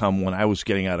guaranteed income when I was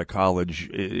getting out of college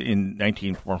in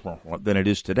 19 than it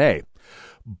is today.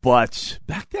 But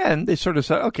back then, they sort of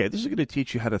said, okay, this is going to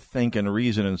teach you how to think and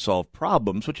reason and solve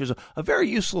problems, which is a very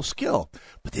useful skill.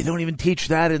 But they don't even teach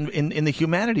that in the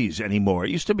humanities anymore.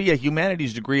 It used to be a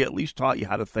humanities degree at least taught you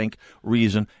how to think,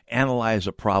 reason, analyze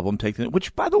a problem,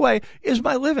 which, by the way, is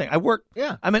my living.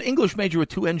 I'm an English major with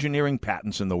 2 engineering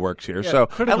patents in the works here. So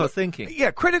critical thinking. Yeah,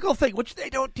 critical thinking, which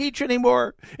they don't teach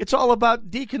anymore. It's all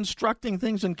about deconstructing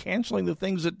things and canceling the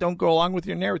things that don't go along with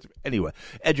your narrative. Anyway,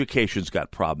 education's got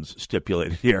problems.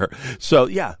 stipulated here. So,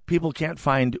 yeah, people can't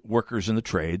find workers in the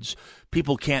trades.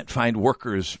 People can't find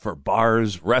workers for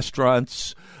bars,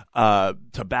 restaurants,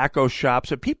 tobacco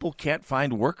shops. And people can't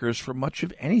find workers for much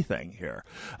of anything here.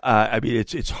 I mean,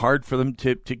 it's hard for them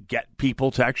to get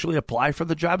people to actually apply for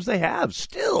the jobs they have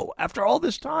still after all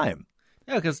this time.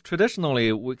 Yeah, because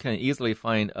traditionally we can easily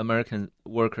find American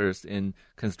workers in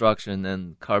construction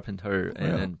and carpenter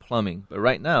and plumbing. But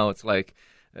right now it's like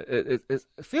it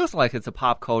feels like it's a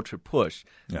pop culture push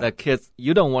that kids,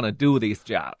 you don't want to do these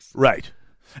jobs. Right.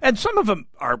 And some of them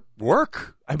are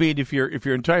work. I mean, if your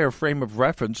entire frame of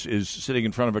reference is sitting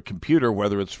in front of a computer,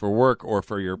 whether it's for work or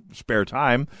for your spare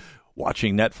time,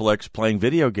 watching Netflix, playing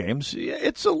video games,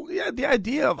 it's the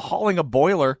idea of hauling a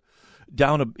boiler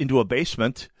down into a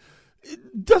basement.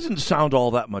 It doesn't sound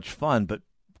all that much fun, but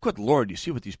good Lord, you see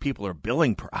what these people are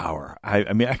billing per hour.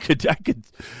 I mean, I could.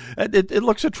 It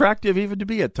looks attractive even to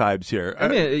me at times here. I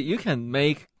mean, you can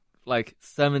make like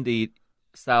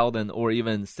 70,000 or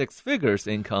even six figures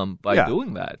income by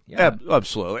doing that. Yeah,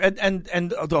 absolutely. And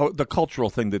the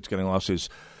cultural thing that's getting lost is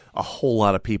a whole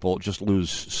lot of people just lose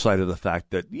sight of the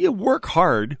fact that you work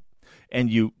hard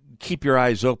and you keep your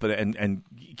eyes open and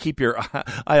keep your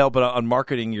eye open on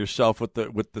marketing yourself with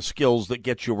the skills that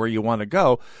get you where you want to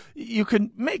go. You can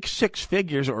make six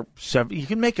figures or seven. You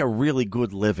can make a really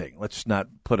good living. Let's not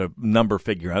put a number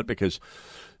figure out because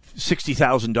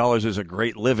 $60,000 is a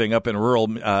great living up in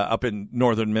up in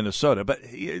northern Minnesota, but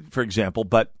for example,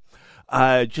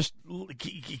 just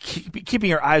keeping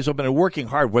your eyes open and working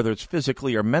hard, whether it's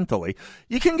physically or mentally,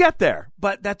 you can get there.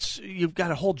 But you've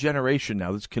got a whole generation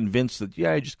now that's convinced that,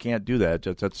 I just can't do that.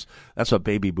 That's a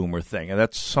baby boomer thing. And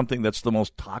that's something that's the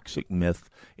most toxic myth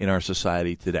in our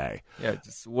society today. Yeah,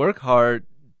 just work hard,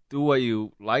 do what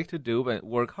you like to do, but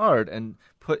work hard and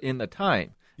put in the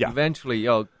time. Yeah. Eventually,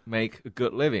 you'll make a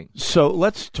good living. So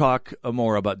let's talk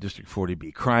more about District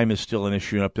 40B. Crime is still an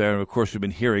issue up there. And, of course, we've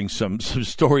been hearing some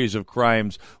stories of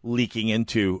crimes leaking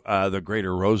into the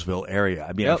greater Roseville area.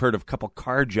 I mean, I've heard of a couple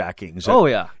carjackings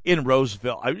in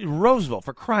Roseville. Roseville,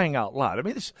 for crying out loud. I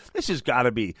mean, this has got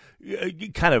to be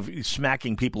kind of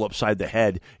smacking people upside the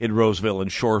head in Roseville and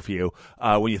Shoreview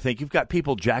when you think you've got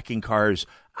people jacking cars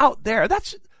out there.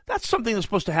 That's something that's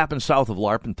supposed to happen south of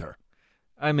Larpenteur.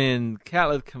 I mean,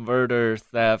 catalytic converter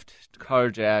theft,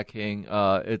 carjacking,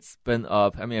 it's been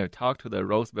up. I mean, I talked to the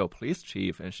Roseville police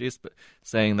chief, and she's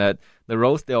saying that the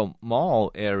Rosedale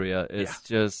Mall area is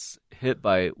just hit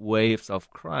by waves of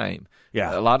crime.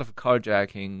 Yeah. A lot of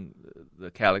carjacking,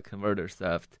 the catalytic converter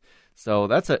theft. So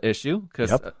that's an issue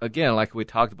because, again, like we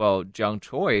talked about John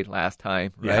Choi last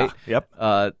time, right? Yeah.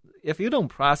 Yep. If you don't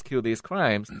prosecute these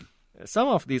crimes, some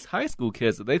of these high school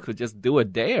kids, they could just do a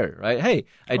dare, right? Hey,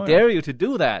 I dare you to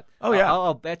do that. Oh, yeah.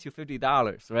 I'll bet you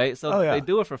 $50, right? So they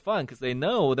do it for fun because they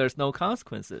know there's no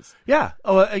consequences. Yeah.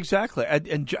 Oh, exactly. And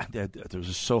it was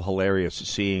just so hilarious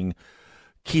seeing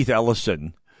Keith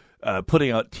Ellison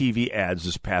putting out TV ads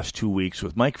this past 2 weeks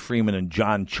with Mike Freeman and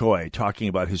John Choi talking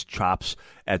about his chops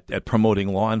at promoting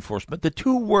law enforcement. The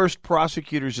two worst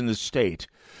prosecutors in the state,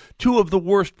 two of the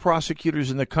worst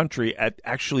prosecutors in the country at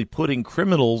actually putting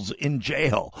criminals in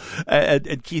jail.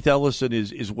 And Keith Ellison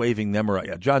is waving them around.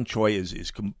 Yeah, John Choi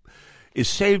is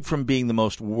saved from being the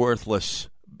most worthless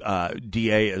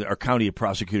DA or county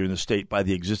prosecutor in the state by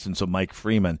the existence of Mike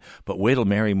Freeman. But wait till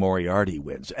Mary Moriarty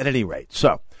wins. At any rate,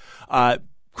 so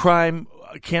crime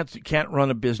can't run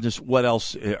a business. What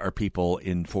else are people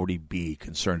in 40B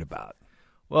concerned about?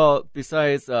 Well,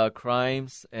 besides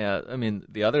crimes, I mean,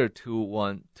 the other two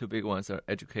big ones are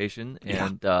education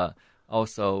and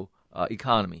also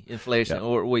economy, inflation,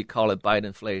 or we call it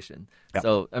Biden-inflation.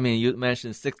 So, I mean, you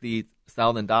mentioned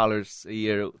 $60,000 a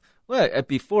year. Well,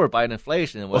 before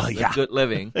Biden-inflation was a good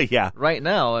living. Right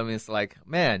now, I mean, it's like,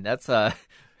 man, that's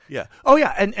Yeah. Oh,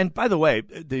 yeah. And by the way,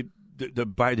 the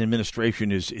Biden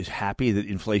administration is happy that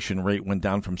inflation rate went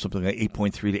down from something like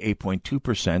 8.3 to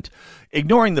 8.2%,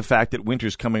 ignoring the fact that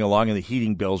winter's coming along and the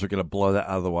heating bills are going to blow that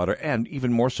out of the water, and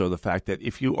even more so the fact that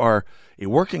if you are a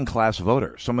working class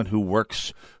voter, someone who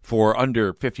works for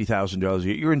under $50,000 a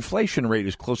year, your inflation rate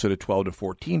is closer to 12 to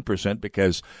 14%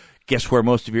 because guess where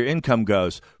most of your income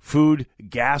goes? Food,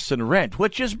 gas, and rent,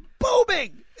 which is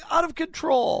booming, out of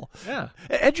control. Yeah.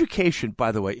 Education,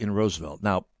 by the way, in Roosevelt.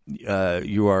 Now,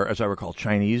 you are, as I recall,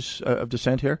 Chinese of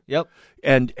descent here? Yep.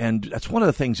 And that's one of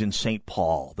the things in St.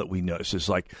 Paul that we notice is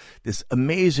like this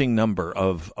amazing number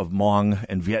of Hmong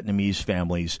and Vietnamese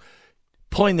families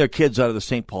pulling their kids out of the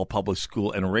St. Paul Public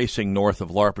School and racing north of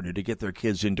Larpenteur to get their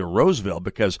kids into Roseville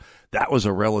because that was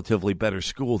a relatively better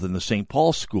school than the St.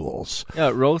 Paul schools.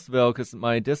 Yeah, Roseville, because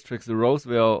my district's the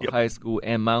Roseville High School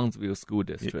and Moundsville School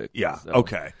District. Yeah, so.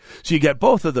 Okay. So you get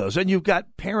both of those, and you've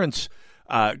got parents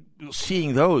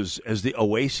seeing those as the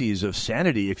oases of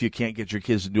sanity if you can't get your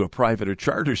kids into a private or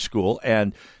charter school,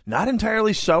 and not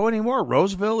entirely so anymore.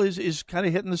 Roseville is kind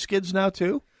of hitting the skids now,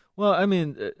 too? Well, I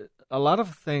mean, a lot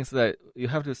of things that you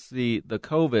have to see, the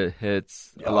COVID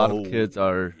hits, a lot of kids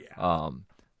are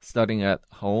studying at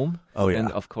home. Oh, yeah.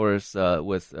 And, of course,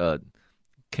 with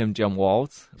Kim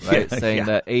Jong-Waltz, right, saying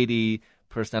that 80%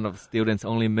 of students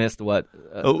only missed, 8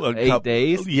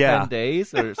 days, 10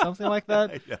 days, or something like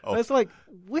that. It's like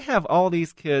we have all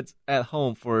these kids at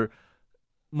home for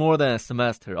more than a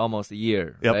semester, almost a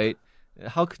year, right?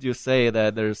 How could you say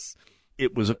that there's...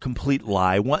 It was a complete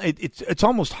lie. It's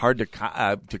almost hard to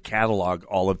catalog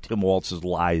all of Tim Waltz's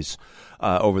lies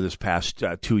over this past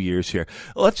 2 years here.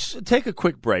 Let's take a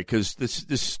quick break because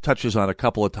this touches on a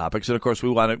couple of topics, and of course we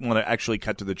want to actually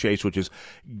cut to the chase, which is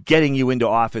getting you into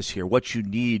office here. What you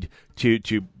need to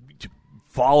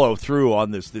follow through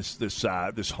on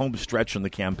this home stretch in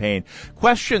the campaign.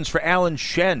 Questions for Allan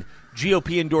Shen,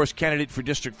 GOP-endorsed candidate for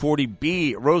District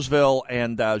 40B, Roseville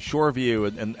and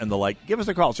Shoreview and the like. Give us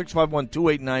a call,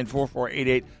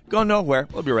 651-289-4488. Go nowhere.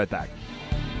 We'll be right back.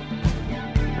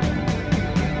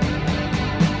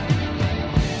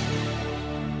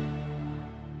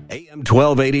 AM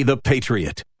 1280, The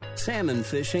Patriot. Salmon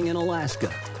fishing in Alaska,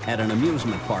 at an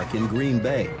amusement park in Green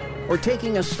Bay, or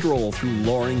taking a stroll through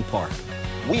Loring Park.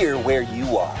 We're where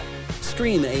you are.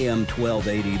 Stream AM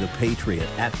 1280 The Patriot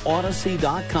at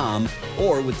Odyssey.com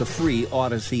or with the free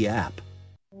Odyssey app.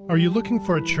 Are you looking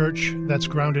for a church that's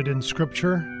grounded in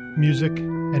scripture, music,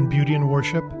 and beauty and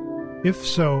worship? If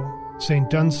so, St.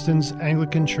 Dunstan's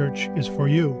Anglican Church is for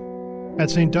you.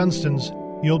 At St. Dunstan's,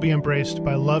 you'll be embraced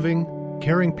by loving,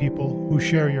 caring people who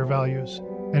share your values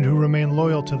and who remain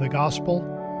loyal to the gospel,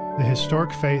 the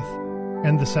historic faith,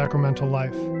 and the sacramental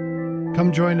life.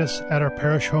 Come join us at our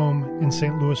parish home in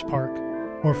St. Louis Park,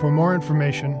 or for more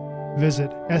information,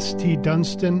 visit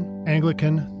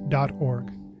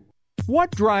stdunstananglican.org.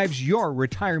 What drives your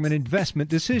retirement investment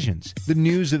decisions? The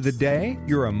news of the day?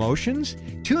 Your emotions?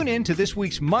 Tune in to this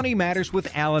week's Money Matters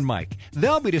with Al and Mike.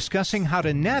 They'll be discussing how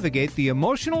to navigate the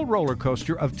emotional roller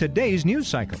coaster of today's news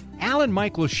cycle. Al and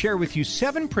Mike will share with you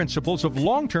 7 principles of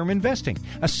long-term investing,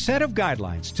 a set of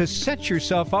guidelines to set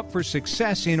yourself up for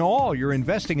success in all your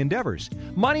investing endeavors.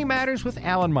 Money Matters with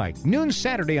Al and Mike, noon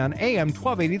Saturday on AM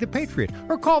 1280 The Patriot,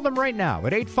 or call them right now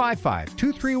at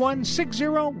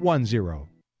 855-231-6010.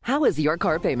 How is your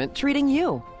car payment treating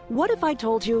you? What if I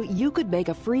told you you could make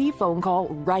a free phone call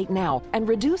right now and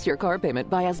reduce your car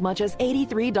payment by as much as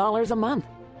 $83 a month?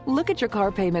 Look at your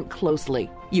car payment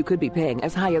closely. You could be paying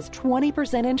as high as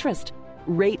 20% interest.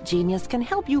 Rate Genius can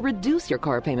help you reduce your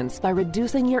car payments by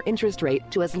reducing your interest rate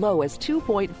to as low as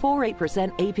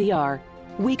 2.48% APR.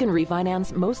 We can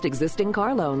refinance most existing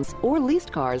car loans or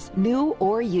leased cars, new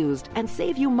or used, and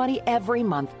save you money every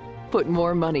month. Put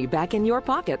more money back in your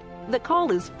pocket. The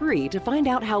call is free to find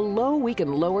out how low we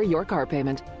can lower your car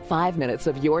payment. 5 minutes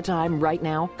of your time right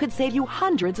now could save you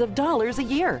hundreds of dollars a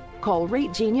year. Call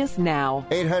Rate Genius now.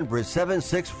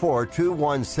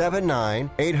 800-764-2179.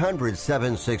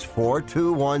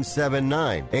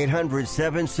 800-764-2179.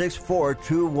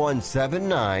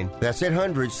 800-764-2179. That's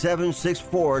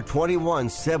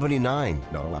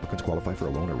 800-764-2179. Not all applicants qualify for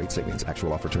a loan or rate savings.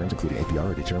 Actual offer terms, including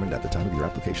APR, are determined at the time of your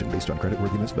application based on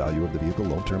creditworthiness, value of the vehicle,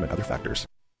 loan term, and other factors.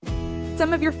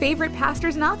 Some of your favorite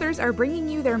pastors and authors are bringing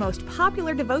you their most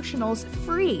popular devotionals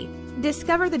free.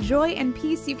 Discover the joy and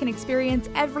peace you can experience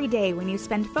every day when you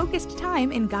spend focused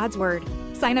time in God's Word.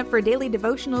 Sign up for daily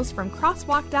devotionals from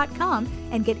crosswalk.com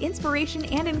and get inspiration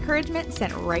and encouragement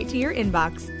sent right to your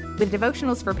inbox. With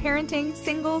devotionals for parenting,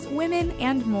 singles, women,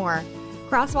 and more.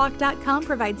 Crosswalk.com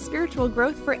provides spiritual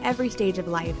growth for every stage of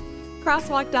life.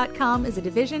 Crosswalk.com is a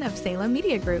division of Salem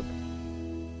Media Group.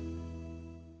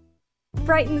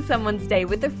 Brighten someone's day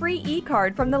with a free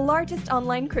e-card from the largest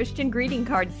online Christian greeting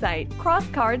card site,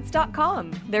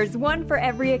 crosscards.com. There's one for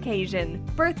every occasion,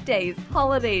 birthdays,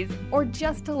 holidays, or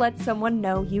just to let someone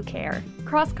know you care.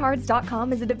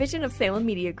 Crosscards.com is a division of Salem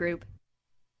Media Group.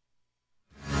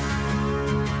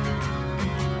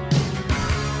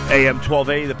 AM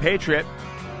 1280, The Patriot.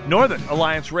 Northern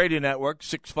Alliance Radio Network,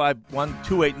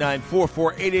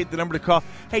 651-289-4488, the number to call.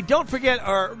 Hey, don't forget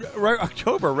our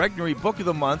October Regnery Book of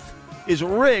the Month is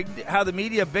Rigged, How the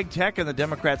Media, Big Tech, and the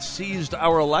Democrats Seized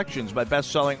Our Elections by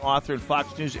best-selling author and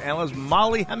Fox News analyst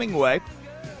Molly Hemingway.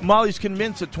 Molly's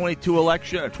convinced the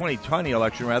 2020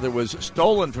 election was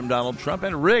stolen from Donald Trump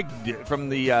and rigged from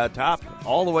the top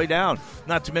all the way down.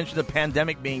 Not to mention the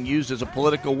pandemic being used as a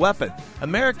political weapon.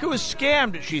 America was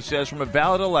scammed, she says, from a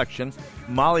valid election.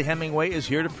 Molly Hemingway is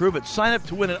here to prove it. Sign up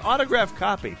to win an autographed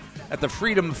copy at the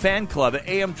Freedom Fan Club at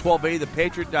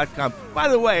am1280thepatriot.com. By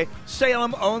the way,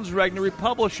 Salem owns Regnery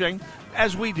Publishing,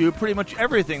 as we do pretty much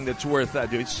everything that's worth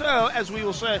doing. So, as we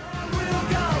will say,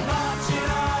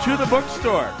 to the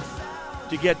bookstore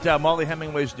to get Molly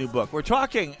Hemingway's new book. We're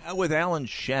talking with Allan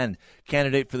Shen,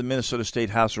 candidate for the Minnesota State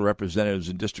House of Representatives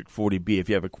in District 40B. If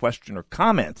you have a question or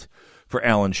comment for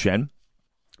Allan Shen,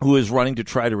 who is running to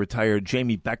try to retire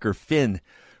Jamie Becker Finn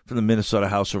from the Minnesota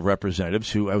House of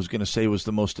Representatives, who I was going to say was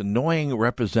the most annoying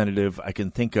representative I can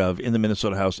think of in the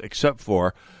Minnesota House, except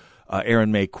for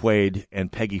Aaron May Quaid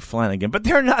and Peggy Flanagan. But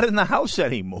they're not in the House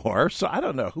anymore, so I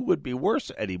don't know who would be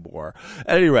worse anymore.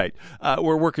 At any rate,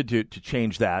 we're working to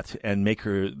change that and make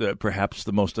her perhaps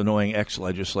the most annoying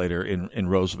ex-legislator in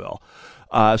Roseville.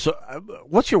 So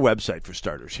what's your website for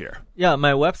starters here? Yeah,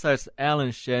 my website's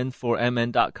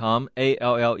AllanShen4MN.com,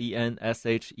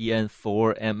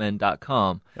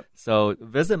 ALLENSHEN4MN.com. Yep. So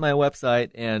visit my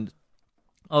website, and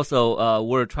also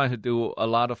we're trying to do a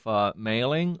lot of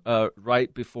mailing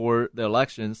right before the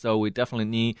election, so we definitely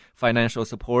need financial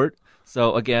support.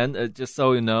 So again, just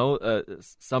so you know,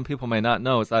 some people may not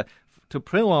know, is that to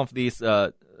print one of these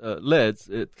lids,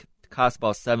 it costs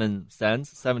about 7 to 10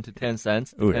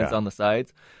 cents, depends on the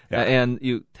size. Yeah. And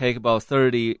you take about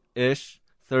 40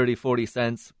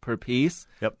 cents per piece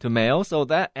to mail. So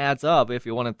that adds up if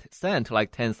you want to send to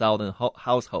like 10,000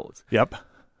 households. Yep.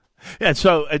 And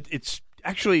so it's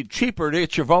actually cheaper to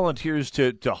get your volunteers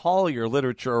to haul your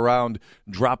literature around,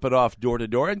 drop it off door to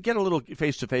door, and get a little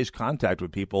face-to-face contact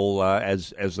with people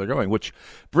as they're going, which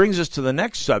brings us to the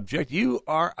next subject. You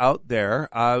are out there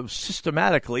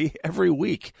systematically every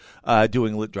week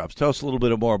doing lit drops. Tell us a little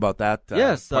bit more about that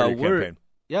yes, part of your campaign.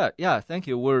 Yeah, thank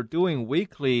you. We're doing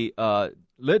weekly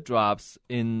lit drops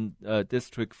in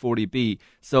District 40B.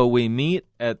 So we meet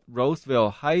at Roseville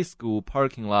High School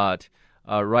parking lot,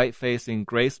 right facing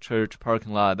Grace Church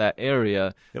parking lot, that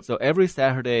area. Yep. So every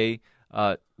Saturday,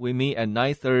 we meet at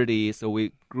 9:30. So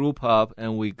we group up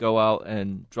and we go out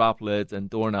and drop lids and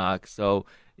door knock. So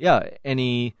yeah,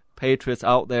 any patriots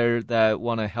out there that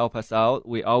want to help us out,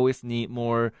 we always need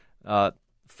more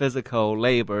physical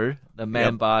labor, the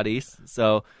man bodies.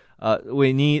 So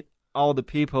we need all the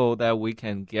people that we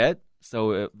can get.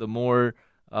 So the more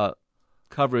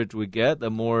coverage we get,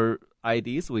 the more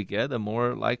IDs we get, the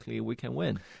more likely we can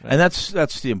win. Right? And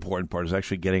that's the important part, is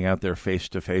actually getting out there face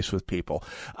to face with people.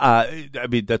 I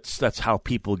mean, that's how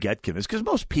people get convinced, because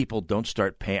most people don't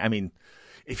start paying. I mean,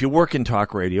 if you work in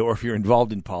talk radio or if you're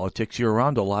involved in politics, you're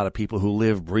around a lot of people who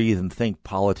live, breathe, and think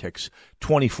politics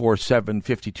 24/7,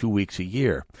 52 weeks a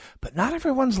year. But not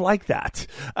everyone's like that.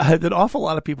 An awful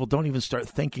lot of people don't even start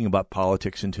thinking about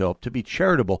politics until, to be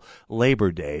charitable,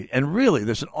 Labor Day. And really,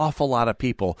 there's an awful lot of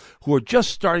people who are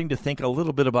just starting to think a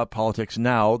little bit about politics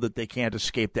now that they can't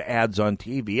escape the ads on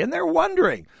TV. And they're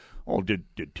wondering, oh, did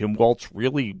Tim Walz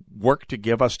really work to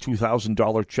give us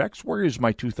 $2,000 checks? Where is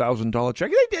my $2,000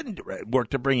 check? They didn't work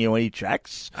to bring you any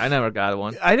checks. I never got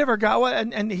one.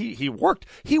 And he worked.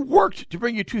 He worked to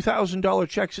bring you $2,000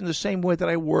 checks in the same way that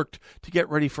I worked to get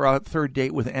ready for our third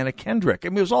date with Anna Kendrick. I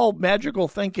mean, it was all magical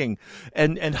thinking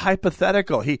and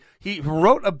hypothetical. He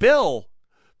wrote a bill,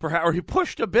 or he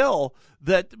pushed a bill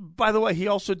that, by the way, he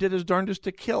also did his darndest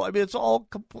to kill. I mean, it's all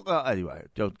anyway.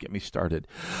 Don't get me started.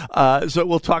 So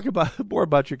we'll talk more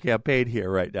about your campaign here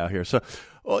right now. Here, so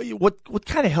what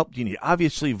kind of help do you need?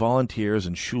 Obviously, volunteers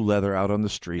and shoe leather out on the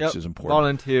streets is important.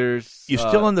 Volunteers. You're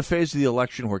still in the phase of the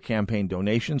election where campaign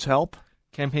donations help.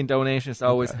 Campaign donations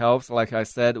always helps. Like I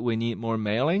said, we need more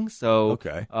mailing. So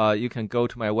you can go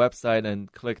to my website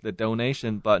and click the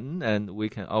donation button, and we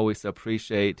can always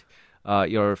appreciate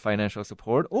your financial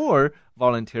support or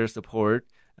volunteer support.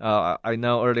 I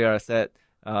know earlier I said,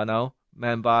 no,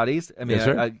 man bodies. I mean,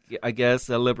 yes, I guess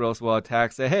liberals will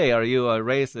attack, say, hey, are you a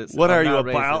racist? What are you, a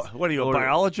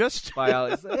biologist?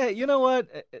 Biologist. Hey, you know what?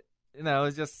 It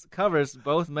just covers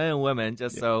both men and women,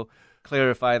 so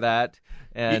clarify that.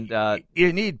 And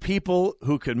you need people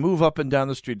who can move up and down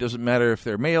the street. Doesn't matter if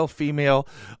they're male, female,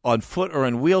 on foot or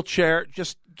in wheelchair.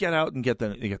 Just get out and get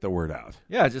the word out.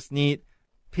 Yeah, just need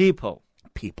people,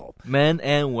 men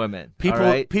and women,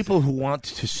 people who want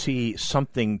to see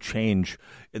something change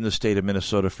in the state of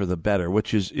Minnesota for the better,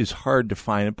 which is hard to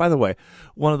find. And by the way,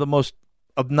 one of the most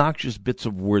obnoxious bits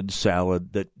of word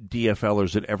salad that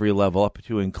DFLers at every level, up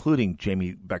to including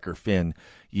Jamie Becker Finn,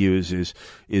 use is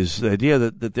the idea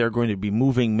that they're going to be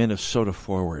moving Minnesota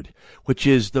forward, which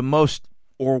is the most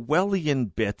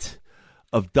Orwellian bit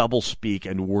of doublespeak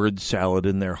and word salad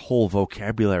in their whole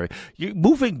vocabulary. You're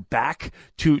moving back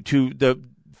to the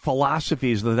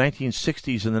philosophies of the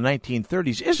 1960s and the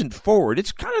 1930s isn't forward.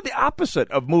 It's kind of the opposite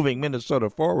of moving Minnesota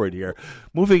forward here.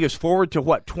 Moving us forward to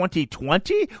what,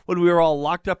 2020, when we were all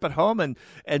locked up at home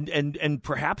and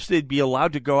perhaps they'd be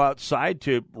allowed to go outside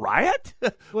to riot?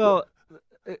 Well,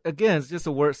 again, it's just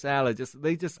a word salad.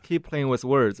 They just keep playing with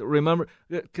words. Remember,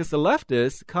 because the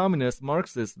leftists, communists,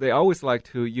 Marxists, they always like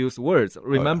to use words.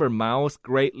 Remember Mao's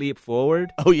Great Leap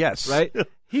Forward? Oh, yes. Right?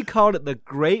 He called it the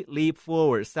Great Leap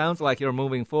Forward. Sounds like you're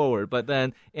moving forward, but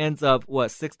then ends up,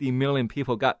 60 million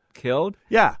people got killed?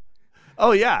 Yeah.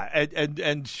 Oh, yeah. And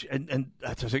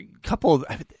there's a couple of...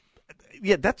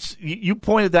 Yeah, you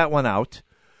pointed that one out.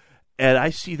 And I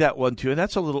see that one, too, and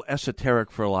that's a little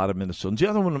esoteric for a lot of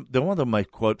Minnesotans. The one of my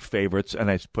quote favorites, and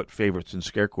I put favorites in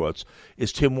scare quotes,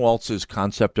 is Tim Walz's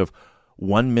concept of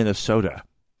one Minnesota,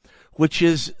 which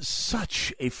is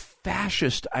such a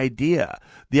fascist idea.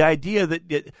 The idea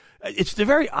that it's the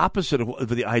very opposite of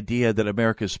the idea that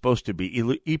America is supposed to be,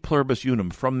 e pluribus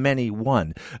unum, from many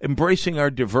one, embracing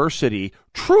our diversity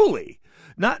truly,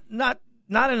 not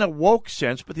in a woke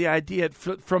sense, but the idea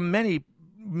from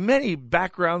many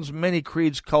backgrounds, many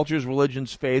creeds, cultures,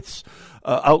 religions, faiths,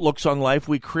 outlooks on life.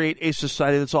 We create a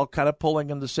society that's all kind of pulling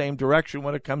in the same direction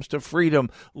when it comes to freedom,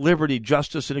 liberty,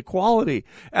 justice, and equality,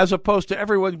 as opposed to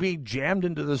everyone being jammed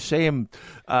into the same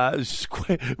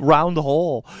round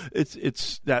hole.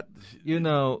 It's that,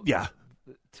 yeah.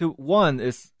 To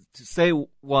say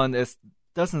one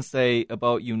doesn't say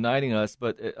about uniting us,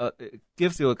 but it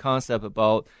gives you a concept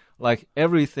about like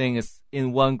everything is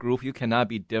in one group. You cannot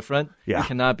be different. Yeah. You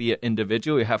cannot be an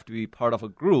individual. You have to be part of a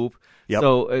group. Yep.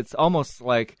 So it's almost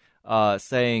like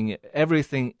saying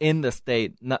everything in the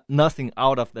state, nothing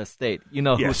out of the state. You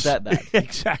know who said that?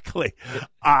 Exactly.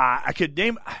 I could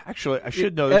name, actually, I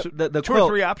should know this. The two quote, or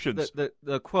three options.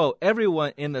 The quote,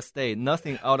 everyone in the state,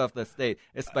 nothing out of the state.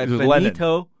 It's by Lenin.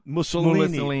 Benito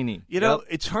Mussolini. You know,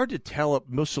 it's hard to tell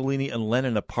Mussolini and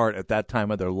Lenin apart at that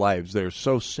time of their lives. They're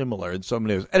so similar in so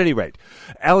many ways. At any rate,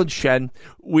 Allan Shen,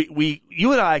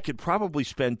 you and I could probably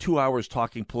spend 2 hours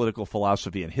talking political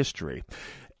philosophy and history,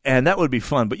 and that would be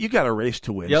fun, but you got a race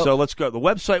to win. Yep. So let's go. The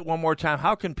website one more time.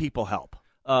 How can people help?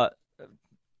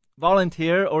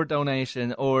 Volunteer or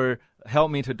donation, or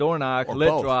help me to door knock, or lid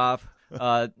both. drop.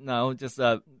 Just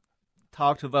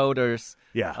talk to voters.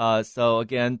 Yeah. So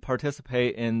again,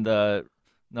 participate in the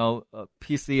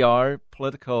PCR,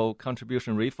 political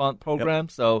contribution refund program.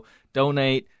 Yep. So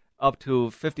donate up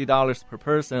to $50 per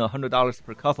person, $100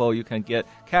 per couple. You can get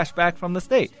cash back from the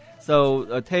state.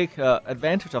 So take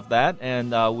advantage of that,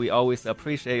 and we always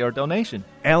appreciate your donation.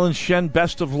 Allan Shen,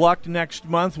 best of luck next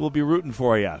month. We'll be rooting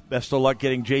for you. Best of luck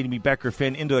getting Jamie Becker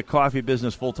Finn into the coffee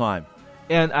business full time.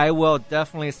 And I will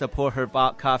definitely support her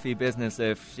coffee business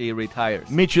if she retires.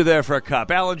 Meet you there for a cup.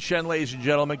 Allan Shen, ladies and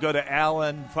gentlemen. Go to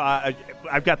Allan.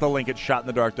 I've got the link at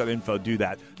shotinthedark.info. Do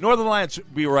that. Northern Alliance,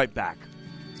 be right back.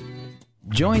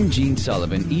 Join Gene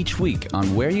Sullivan each week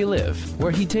on Where You Live,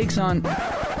 where he takes on...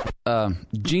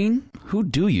 Gene, who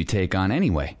do you take on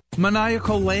anyway?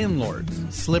 Maniacal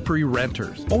landlords, slippery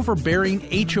renters, overbearing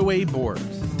HOA boards,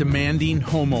 demanding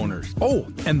homeowners. Oh,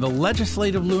 and the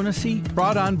legislative lunacy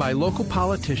brought on by local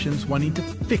politicians wanting to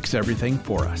fix everything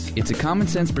for us. It's a common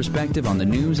sense perspective on the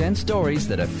news and stories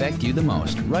that affect you the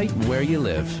most, right where you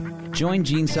live. Join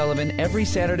Gene Sullivan every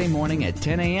Saturday morning at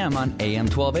 10 a.m. on AM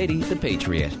 1280, The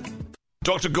Patriot.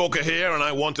 Dr. Gorka here, and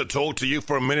I want to talk to you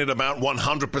for a minute about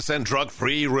 100%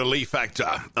 drug-free Relief Factor.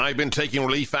 I've been taking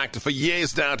Relief Factor for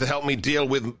years now to help me deal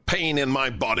with pain in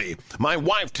my body. My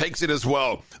wife takes it as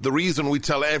well. The reason we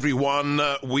tell everyone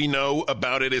we know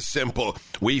about it is simple.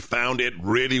 We found it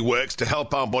really works to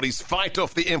help our bodies fight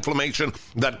off the inflammation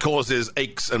that causes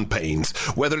aches and pains.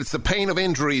 Whether it's the pain of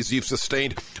injuries you've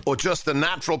sustained or just the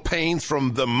natural pains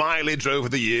from the mileage over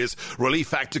the years, Relief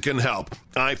Factor can help.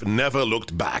 I've never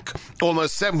looked back.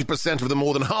 Almost 70% of the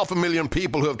more than 500,000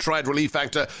 people who have tried Relief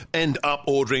Factor end up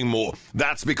ordering more.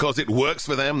 That's because it works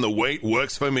for them the way it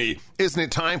works for me. Isn't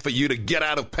it time for you to get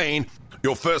out of pain?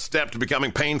 Your first step to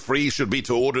becoming pain-free should be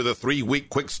to order the 3-week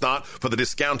quick start for the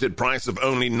discounted price of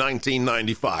only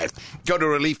 $19.95. Go to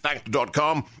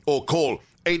ReliefFactor.com or call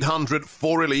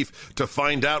 800-4RELIEF to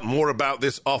find out more about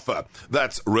this offer.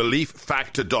 That's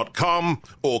ReliefFactor.com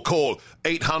or call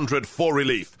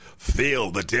 800-4RELIEF. Feel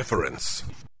the difference.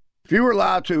 If you were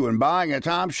lied to when buying a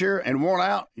timeshare and want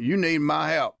out, you need my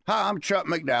help. Hi, I'm Chuck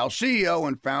McDowell, CEO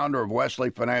and founder of Wesley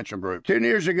Financial Group. 10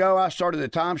 years ago, I started the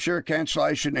timeshare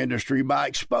cancellation industry by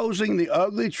exposing the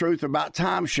ugly truth about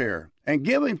timeshare and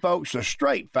giving folks the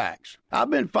straight facts. I've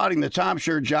been fighting the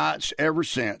timeshare giants ever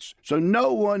since, so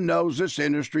no one knows this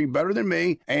industry better than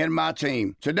me and my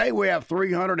team. Today, we have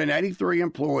 383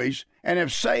 employees and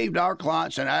have saved our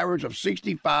clients an average of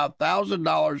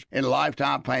 $65,000 in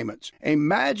lifetime payments.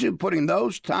 Imagine putting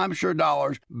those timeshare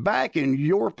dollars back in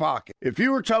your pocket. If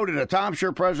you were told at a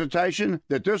timeshare presentation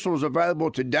that this was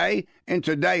available today and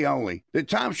today only, that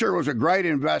timeshare was a great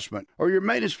investment, or your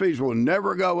maintenance fees will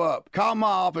never go up, call my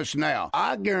office now.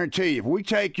 I guarantee if we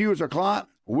take you as a client,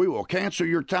 we will cancel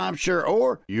your timeshare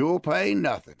or you'll pay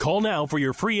nothing. Call now for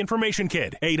your free information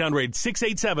kit.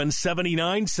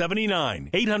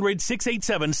 800-687-7979.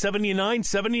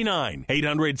 800-687-7979.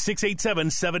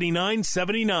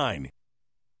 800-687-7979.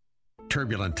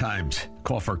 Turbulent times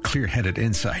call for clear-headed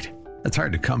insight. That's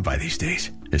hard to come by these days,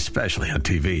 especially on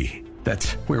TV.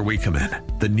 That's where we come in.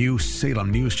 The new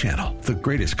Salem News Channel, the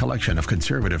greatest collection of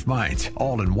conservative minds,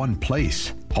 all in one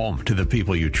place. Home to the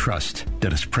people you trust.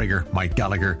 Dennis Prager, Mike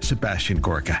Gallagher, Sebastian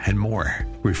Gorka, and more.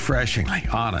 Refreshingly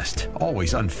honest,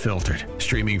 always unfiltered.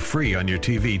 Streaming free on your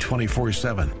TV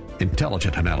 24/7.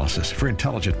 Intelligent analysis for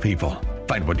intelligent people.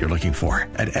 Find what you're looking for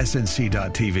at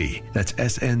snc.tv. That's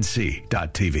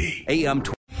snc.tv. AM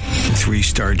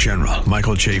 3-star General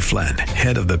Michael J. Flynn,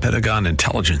 head of the Pentagon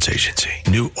Intelligence Agency,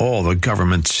 knew all the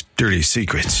government's dirty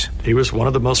secrets. He was one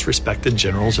of the most respected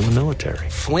generals in the military.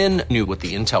 Flynn knew what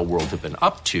the intel world had been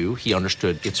up to. He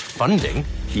understood its funding.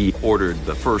 He ordered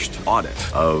the first audit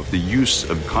of the use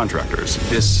of contractors.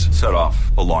 This set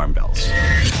off alarm bells.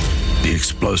 The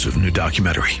explosive new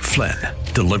documentary, Flynn,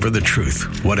 Deliver the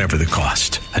Truth, Whatever the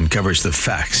Cost, uncovers the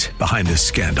facts behind this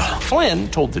scandal. Flynn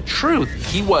told the truth.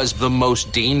 He was the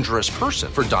most dangerous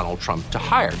person for Donald Trump to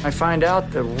hire. I find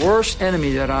out the worst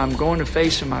enemy that I'm going to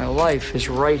face in my life is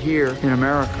right here in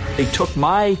America. They took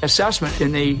my assessment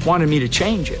and they wanted me to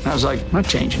change it. And I was like, I'm not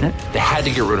changing it. They had to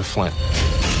get rid of Flynn.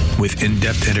 With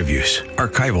in-depth interviews,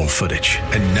 archival footage,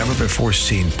 and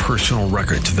never-before-seen personal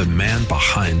records of the man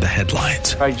behind the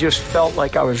headlines. I just felt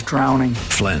like I was drowning.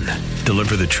 Flynn,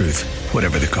 Deliver the Truth,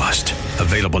 Whatever the Cost.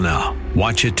 Available now.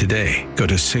 Watch it today. Go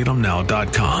to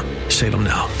salemnow.com.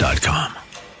 salemnow.com.